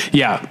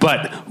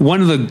 But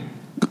one of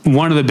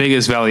the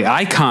biggest Valley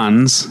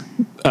icons,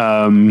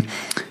 and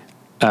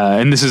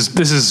this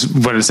is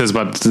what it says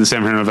about the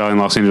San Fernando Valley and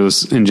Los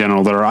Angeles in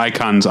general, that our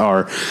icons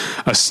are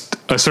a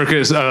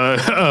circus,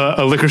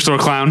 a liquor store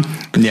clown,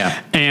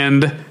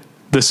 and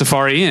the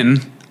Safari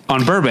Inn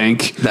on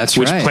Burbank,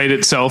 which played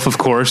itself, of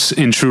course,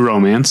 in True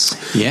Romance.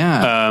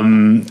 Yeah.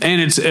 And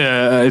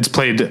it's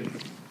played,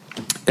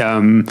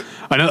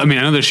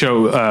 another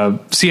show,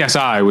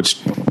 CSI, which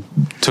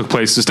took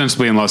place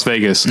ostensibly in Las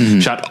Vegas,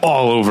 shot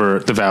all over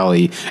the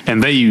Valley,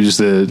 and they used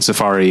the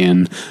Safari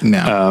Inn,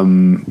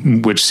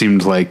 which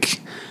seemed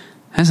like,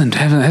 hasn't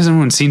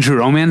everyone seen True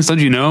Romance? Don't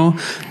you know?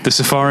 The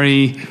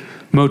Safari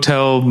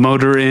Motel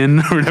Motor Inn,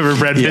 or whatever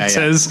Brad Pitt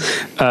says.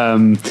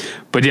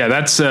 But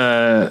that's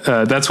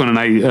when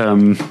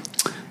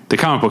the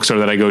comic book store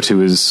that I go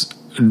to is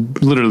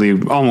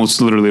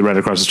almost literally right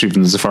across the street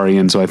from the Safari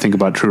Inn. So I think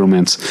about True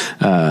Romance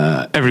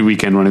every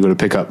weekend when I go to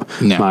pick up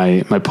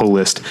my pull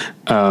list.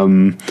 Are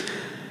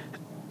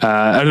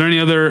there any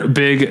other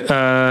big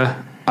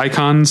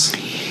icons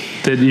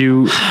that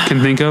you can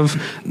think of?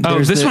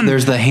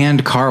 There's the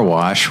Hand Car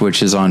Wash,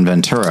 which is on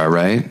Ventura,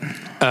 right?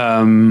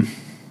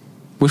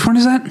 Which one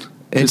is that?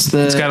 It's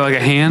got like a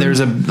hand.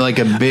 There's a big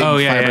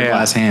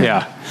fiberglass hand.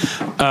 Yeah.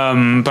 But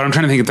I'm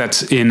trying to think if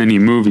that's in any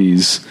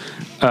movies.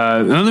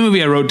 Another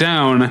movie I wrote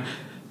down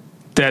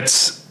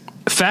that's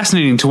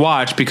fascinating to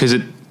watch because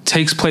it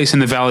takes place in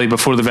the Valley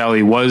before the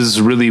Valley was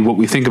really what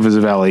we think of as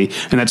a valley,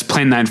 and that's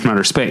Plan 9 from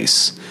Outer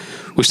Space,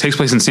 which takes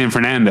place in San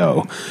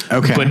Fernando.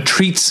 Okay. But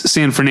treats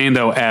San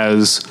Fernando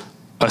as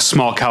a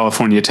small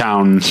California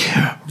town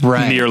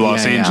near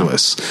Los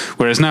Angeles.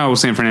 Whereas now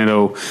San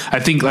Fernando, I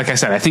think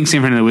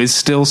San Fernando is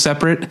still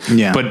separate,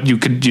 but you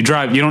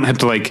don't have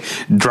to like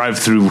drive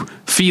through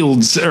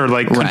fields or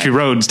like country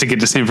roads to get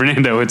to San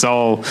Fernando. It's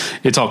all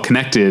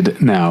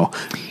connected now.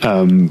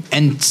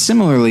 And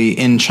similarly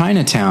in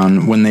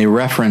Chinatown, when they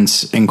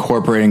reference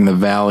incorporating the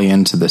Valley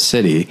into the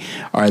city,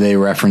 are they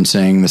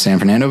referencing the San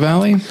Fernando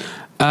Valley?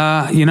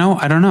 I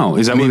don't know.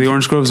 Is that where the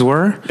Orange Groves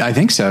were? I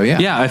think so. Yeah.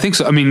 Yeah, I think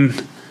so. I mean,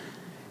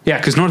 yeah,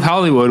 because North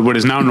Hollywood, what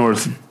is now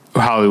North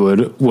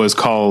Hollywood, was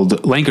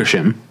called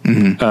Lancashire,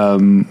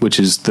 which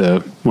is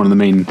one of the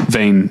main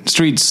vein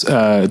streets.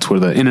 It's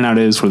where the In-N-Out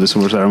is, where the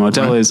Silver Saddle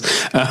Motel is,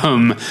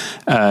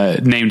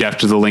 named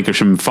after the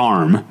Lancashire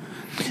farm.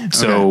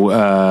 So,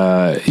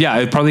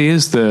 it probably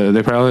is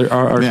they probably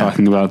are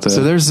talking about the.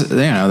 So there's,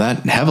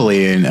 that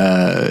heavily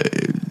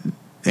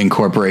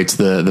incorporates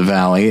the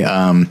valley.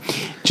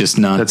 Just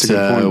not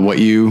what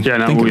you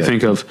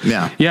think of.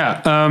 Yeah.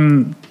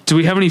 Do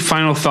we have any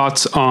final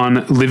thoughts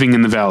on living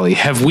in the valley?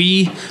 Have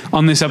we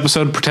on this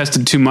episode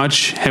protested too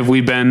much? Have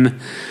we been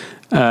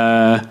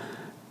have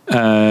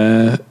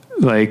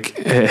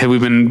we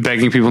been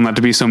begging people not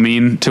to be so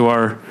mean to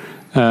our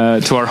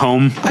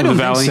home? I don't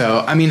think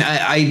so. I mean,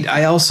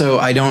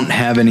 I don't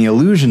have any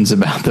illusions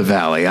about the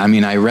valley. I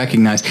mean, I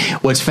recognize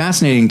what's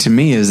fascinating to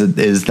me is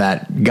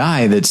that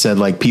guy that said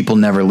like people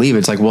never leave.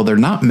 It's like, well, there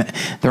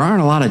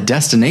aren't a lot of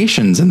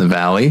destinations in the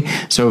valley.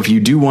 So if you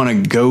do want to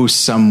go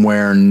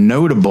somewhere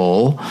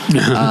notable,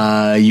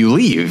 you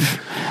leave.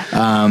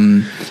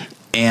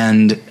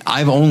 And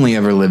I've only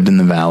ever lived in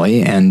the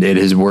valley, and it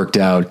has worked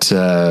out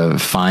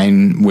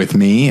fine with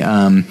me.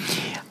 I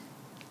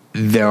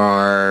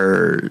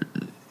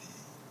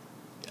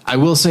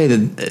will say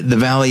that the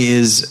valley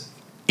is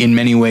in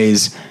many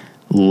ways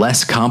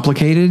less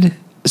complicated,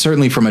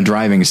 certainly from a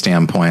driving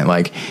standpoint.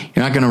 Like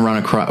you're not going to run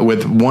across,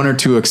 with one or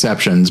two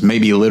exceptions,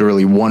 maybe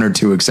literally one or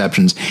two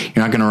exceptions,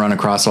 you're not going to run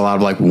across a lot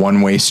of like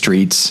one-way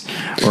streets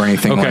or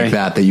anything like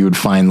that you would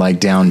find like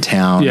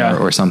downtown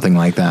or something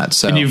like that.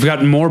 So, and you've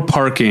got more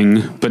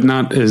parking, but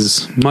not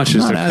as much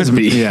as there could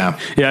be. Yeah.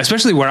 Yeah.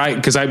 Especially where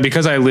because I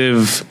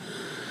live,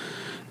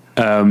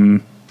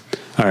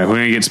 all right, we're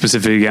going to get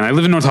specific again. I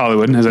live in North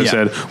Hollywood, as I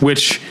said,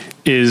 which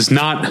is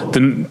not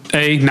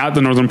the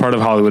northern part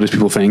of Hollywood as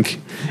people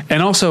think,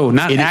 and also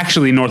not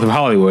actually north of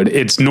Hollywood.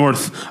 It's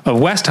north of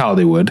West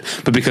Hollywood,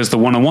 but because the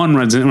 101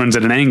 runs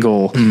at an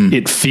angle,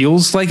 it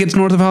feels like it's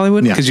north of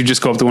Hollywood because you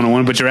just go up the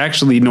 101, but you're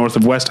actually north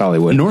of West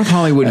Hollywood. North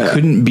Hollywood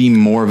couldn't be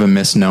more of a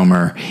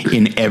misnomer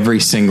in every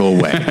single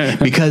way,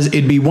 because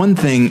it'd be one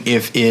thing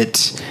if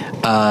it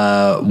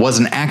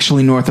wasn't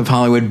actually north of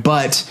Hollywood,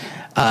 but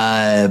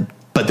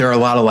there are a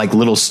lot of like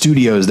little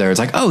studios there. It's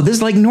like, oh, this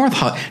is like North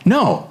Hollywood.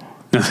 No.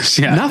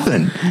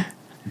 Nothing.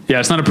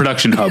 Yeah, it's not a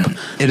production hub.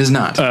 It is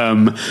not.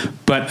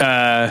 But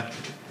the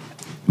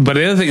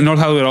other thing, North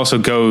Hollywood also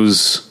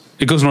goes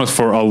north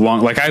for a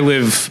long. Like I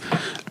live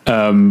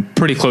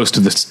pretty close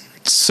to the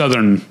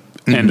southern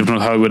end of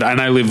North Hollywood,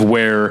 and I live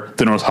where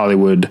the North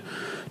Hollywood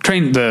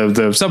train,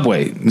 the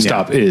subway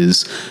stop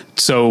is.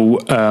 So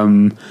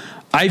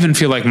I even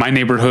feel like my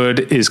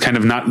neighborhood is kind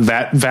of not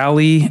that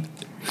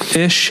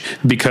valley-ish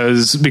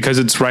because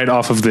it's right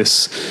off of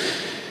this.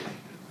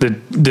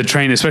 The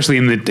train, especially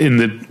in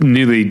the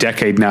nearly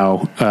decade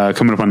now,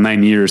 coming up on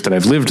 9 years that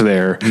I've lived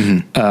there,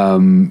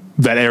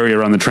 that area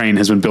around the train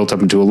has been built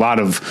up into a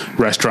lot of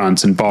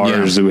restaurants and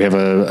bars. We have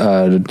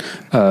a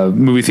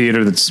movie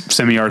theater that's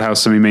semi-art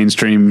house,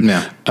 semi-mainstream.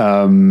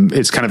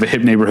 It's kind of a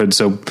hip neighborhood.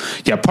 So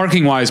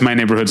parking wise, my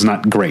neighborhood's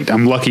not great.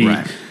 I'm lucky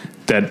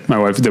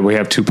that we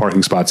have 2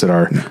 parking spots at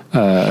our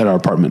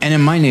apartment. And in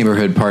my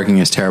neighborhood, parking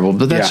is terrible,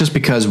 but that's just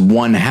because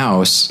one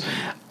house,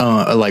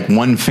 like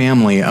one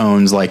family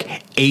owns like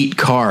 8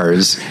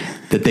 cars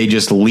that they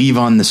just leave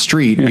on the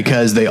street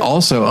because they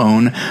also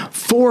own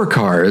 4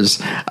 cars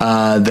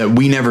that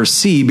we never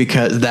see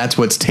because that's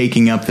what's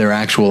taking up their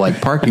actual like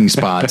parking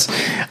spots.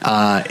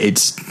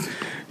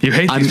 You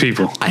hate these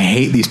people. I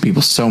hate these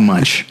people so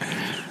much.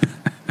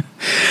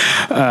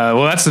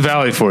 Well, that's the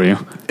valley for you.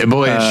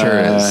 Boy, it sure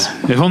is.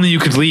 If only you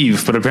could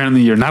leave, but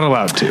apparently you're not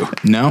allowed to.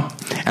 No.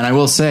 And I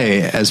will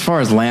say, as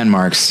far as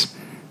landmarks,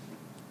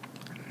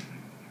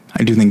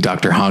 I do think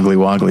Dr. Hoggly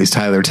Woggly's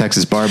Tyler,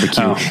 Texas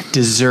Barbecue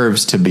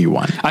deserves to be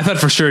one. I thought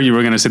for sure you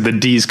were going to say the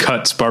D's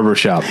Cuts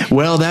Barbershop.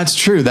 Well, that's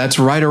true. That's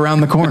right around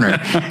the corner.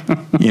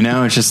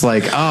 It's just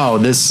like,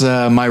 this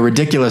my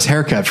ridiculous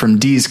haircut from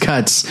D's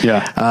Cuts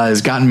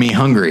has gotten me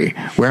hungry.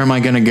 Where am I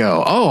going to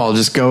go? I'll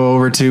just go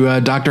over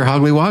to Dr.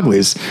 Hoggly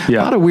Woggly's. A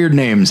lot of weird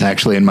names,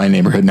 actually, in my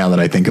neighborhood now that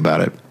I think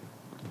about it.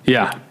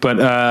 Yeah,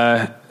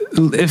 but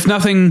if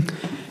nothing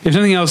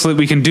else,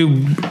 we can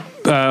do...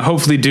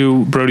 hopefully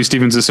do Brody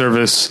Stevens a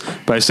service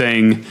by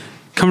saying,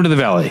 come to the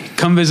valley,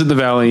 come visit the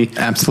valley.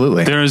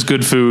 Absolutely. There is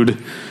good food.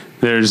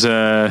 There's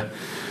the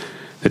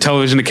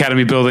Television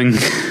Academy building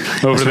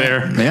over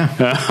there. Yeah.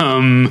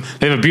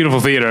 They have a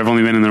beautiful theater. I've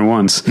only been in there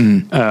once.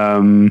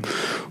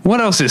 What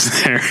else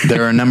is there?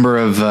 There are a number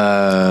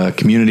of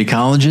community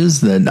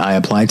colleges that I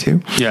apply to.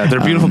 Yeah.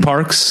 They're beautiful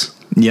parks.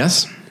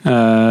 Yes.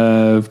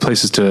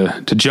 Places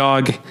to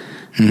jog.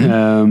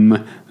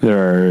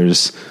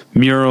 There's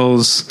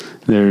murals.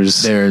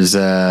 There's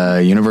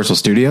Universal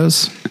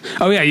Studios.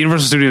 Oh yeah,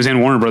 Universal Studios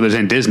and Warner Brothers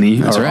and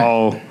Disney are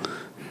all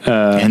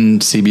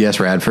and CBS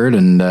Radford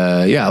and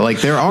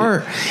there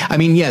are. I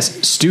mean,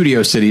 yes,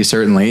 Studio City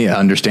certainly,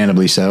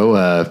 understandably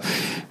so,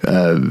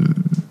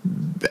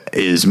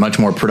 is much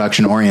more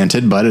production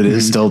oriented, but it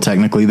is still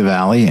technically the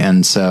Valley,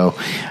 and so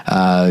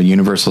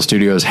Universal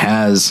Studios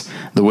has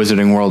the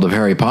Wizarding World of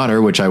Harry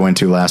Potter, which I went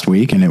to last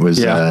week, and it was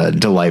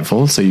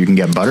delightful. So you can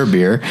get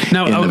butterbeer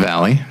in the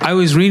Valley. I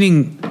was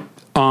reading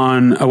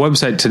on a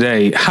website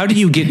today. How do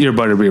you get your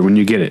butterbeer when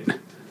you get it?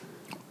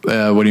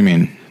 What do you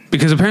mean?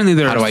 Because apparently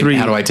there are 3.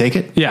 How do I take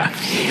it? Yeah,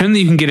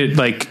 apparently you can get it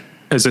like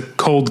as a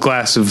cold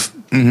glass of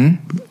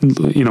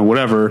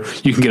whatever,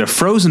 you can get a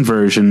frozen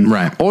version,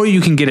 right? Or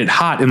you can get it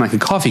hot in like a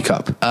coffee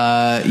cup.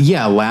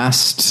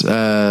 Last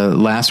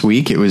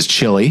week it was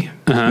chilly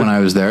when I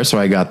was there, so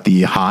I got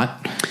the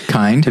hot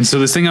kind. And so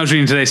this thing I was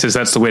reading today says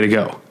that's the way to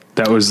go.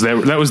 That was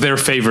their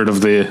favorite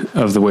of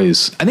the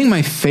ways. I think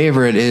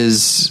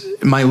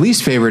my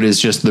least favorite is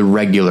just the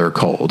regular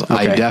cold. Okay.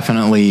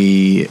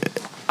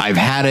 I've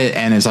had it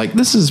and it's like,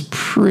 this is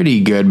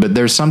pretty good, but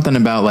there's something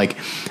about like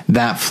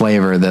that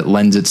flavor that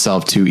lends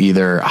itself to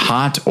either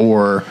hot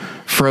or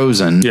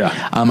frozen.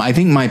 Yeah. I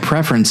think my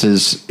preference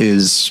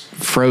is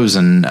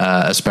frozen,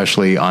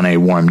 especially on a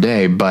warm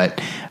day, but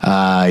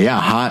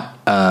hot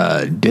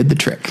did the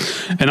trick.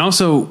 And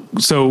also,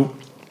 so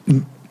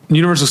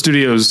Universal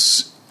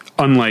Studios,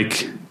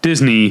 unlike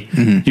Disney,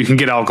 you can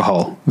get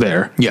alcohol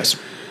there. Yes.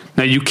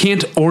 Now, you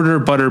can't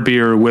order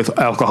butterbeer with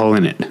alcohol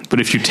in it,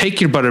 but if you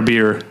take your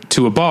butterbeer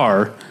to a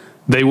bar,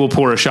 they will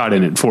pour a shot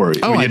in it for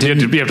you. Oh,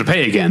 you have to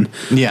pay again.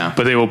 Yeah.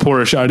 But they will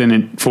pour a shot in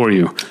it for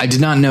you. I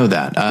did not know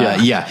that.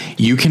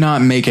 You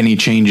cannot make any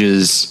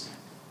changes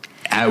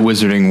at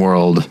Wizarding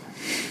World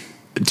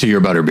to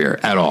your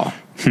butterbeer at all.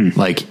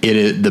 Like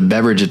the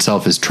beverage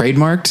itself is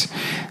trademarked,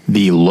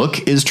 the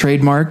look is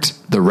trademarked,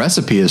 the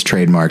recipe is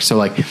trademarked. So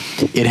like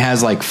it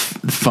has like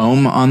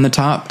foam on the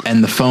top,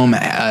 and the foam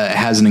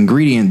has an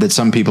ingredient that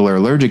some people are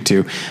allergic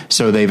to.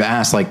 So they've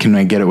asked, like, can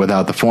I get it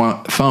without the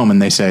foam?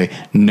 And they say,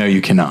 no,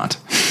 you cannot.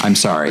 I'm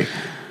sorry.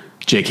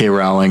 J.K.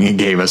 Rowling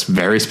gave us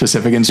very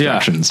specific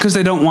instructions. Because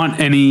they don't want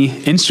any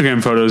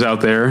Instagram photos out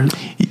there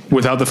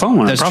without the foam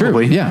on it. That's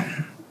probably. True.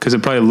 Yeah. Because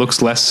it probably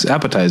looks less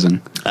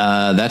appetizing.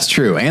 That's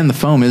true. And the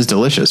foam is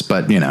delicious,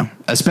 but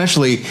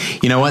especially,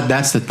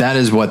 that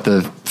is what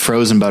the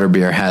frozen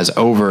butterbeer has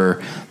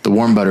over the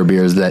warm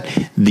butterbeer, is that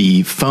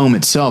the foam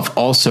itself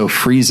also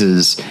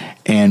freezes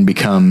and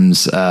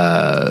becomes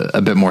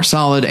a bit more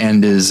solid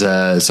and is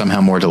somehow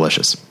more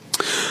delicious.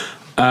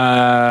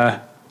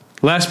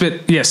 Last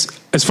bit. Yes.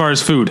 As far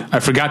as food,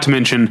 I forgot to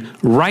mention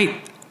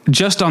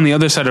just on the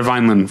other side of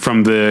Vineland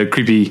from the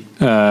creepy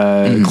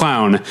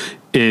clown,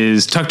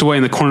 is tucked away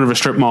in the corner of a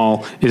strip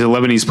mall, is a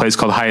Lebanese place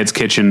called Hyatt's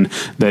Kitchen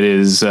that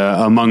is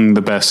among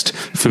the best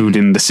food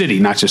in the city,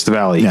 not just the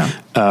Valley. Yeah.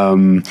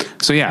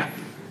 So yeah,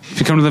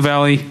 if you come to the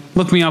Valley,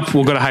 look me up.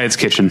 We'll go to Hyatt's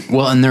Kitchen.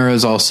 Well, and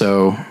there's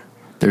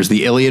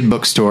the Iliad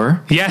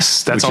bookstore.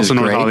 Yes, that's also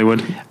North Hollywood.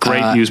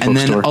 Great used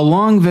bookstore. And then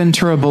along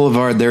Ventura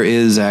Boulevard, there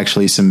is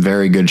actually some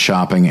very good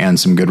shopping and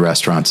some good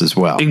restaurants as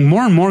well. And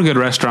more good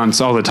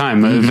restaurants all the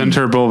time.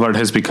 Ventura Boulevard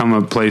has become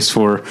a place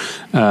for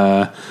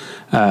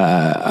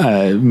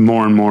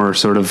more and more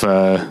sort of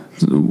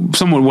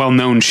somewhat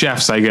well-known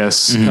chefs, I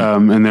guess.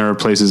 And there are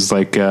places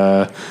like you've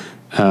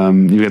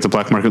got the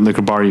Black Market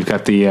Liquor Bar. You've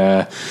got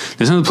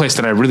there's another place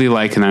that I really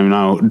like, and I'm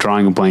now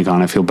drawing a blank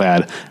on. I feel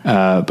bad,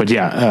 but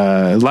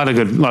yeah, a lot of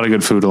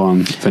good food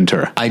along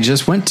Ventura. I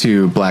just went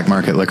to Black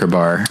Market Liquor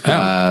Bar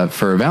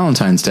for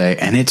Valentine's Day,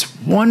 and it's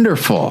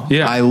wonderful.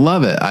 Yeah, I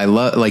love it. I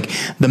love, like,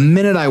 the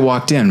minute I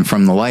walked in,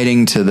 from the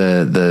lighting to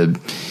the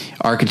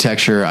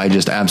architecture, I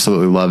just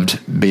absolutely loved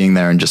being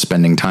there and just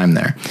spending time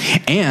there.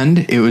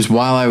 And it was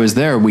while I was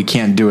there, we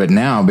can't do it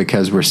now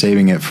because we're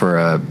saving it for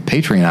a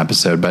Patreon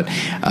episode, but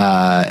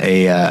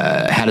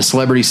had a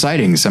celebrity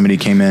sighting. Somebody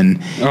came in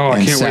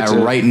and sat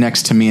right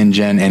next to me and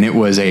Jen, and it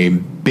was a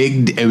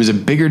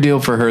bigger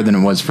deal for her than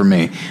it was for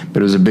me,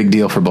 but it was a big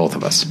deal for both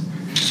of us.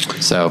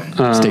 So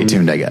stay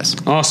tuned, I guess.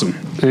 Awesome.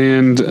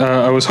 And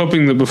I was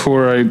hoping that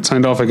before I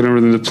signed off, I could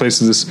remember the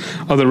place of this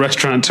other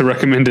restaurant to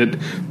recommend it,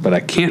 but I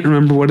can't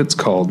remember what it's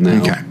called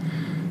now. Okay.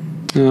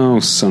 Oh,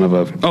 son of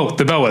a... Oh,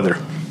 the Bellwether.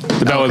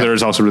 The Bellwether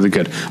is also really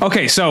good.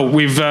 Okay, so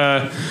we've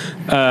done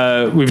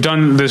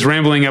this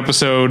rambling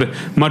episode,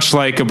 much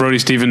like a Brody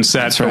Stevens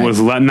set, but with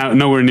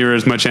nowhere near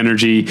as much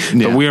energy.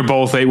 Yeah. But we are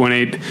both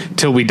 818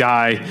 till we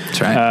die.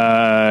 That's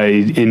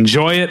right.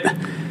 Enjoy it.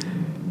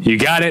 You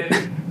got it.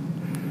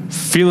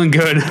 Feeling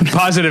good.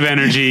 Positive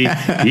energy.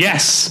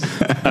 Yes.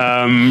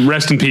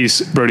 Rest in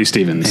peace, Brody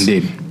Stevens.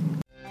 Indeed.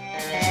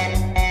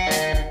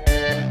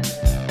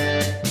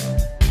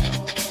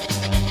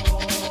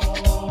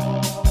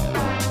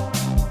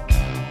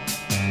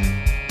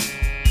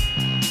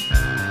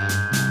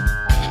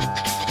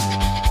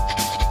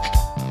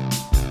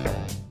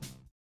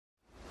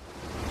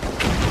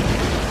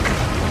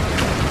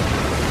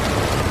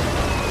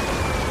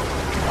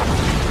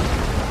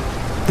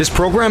 This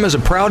program is a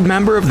proud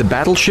member of the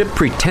Battleship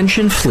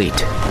Pretension Fleet.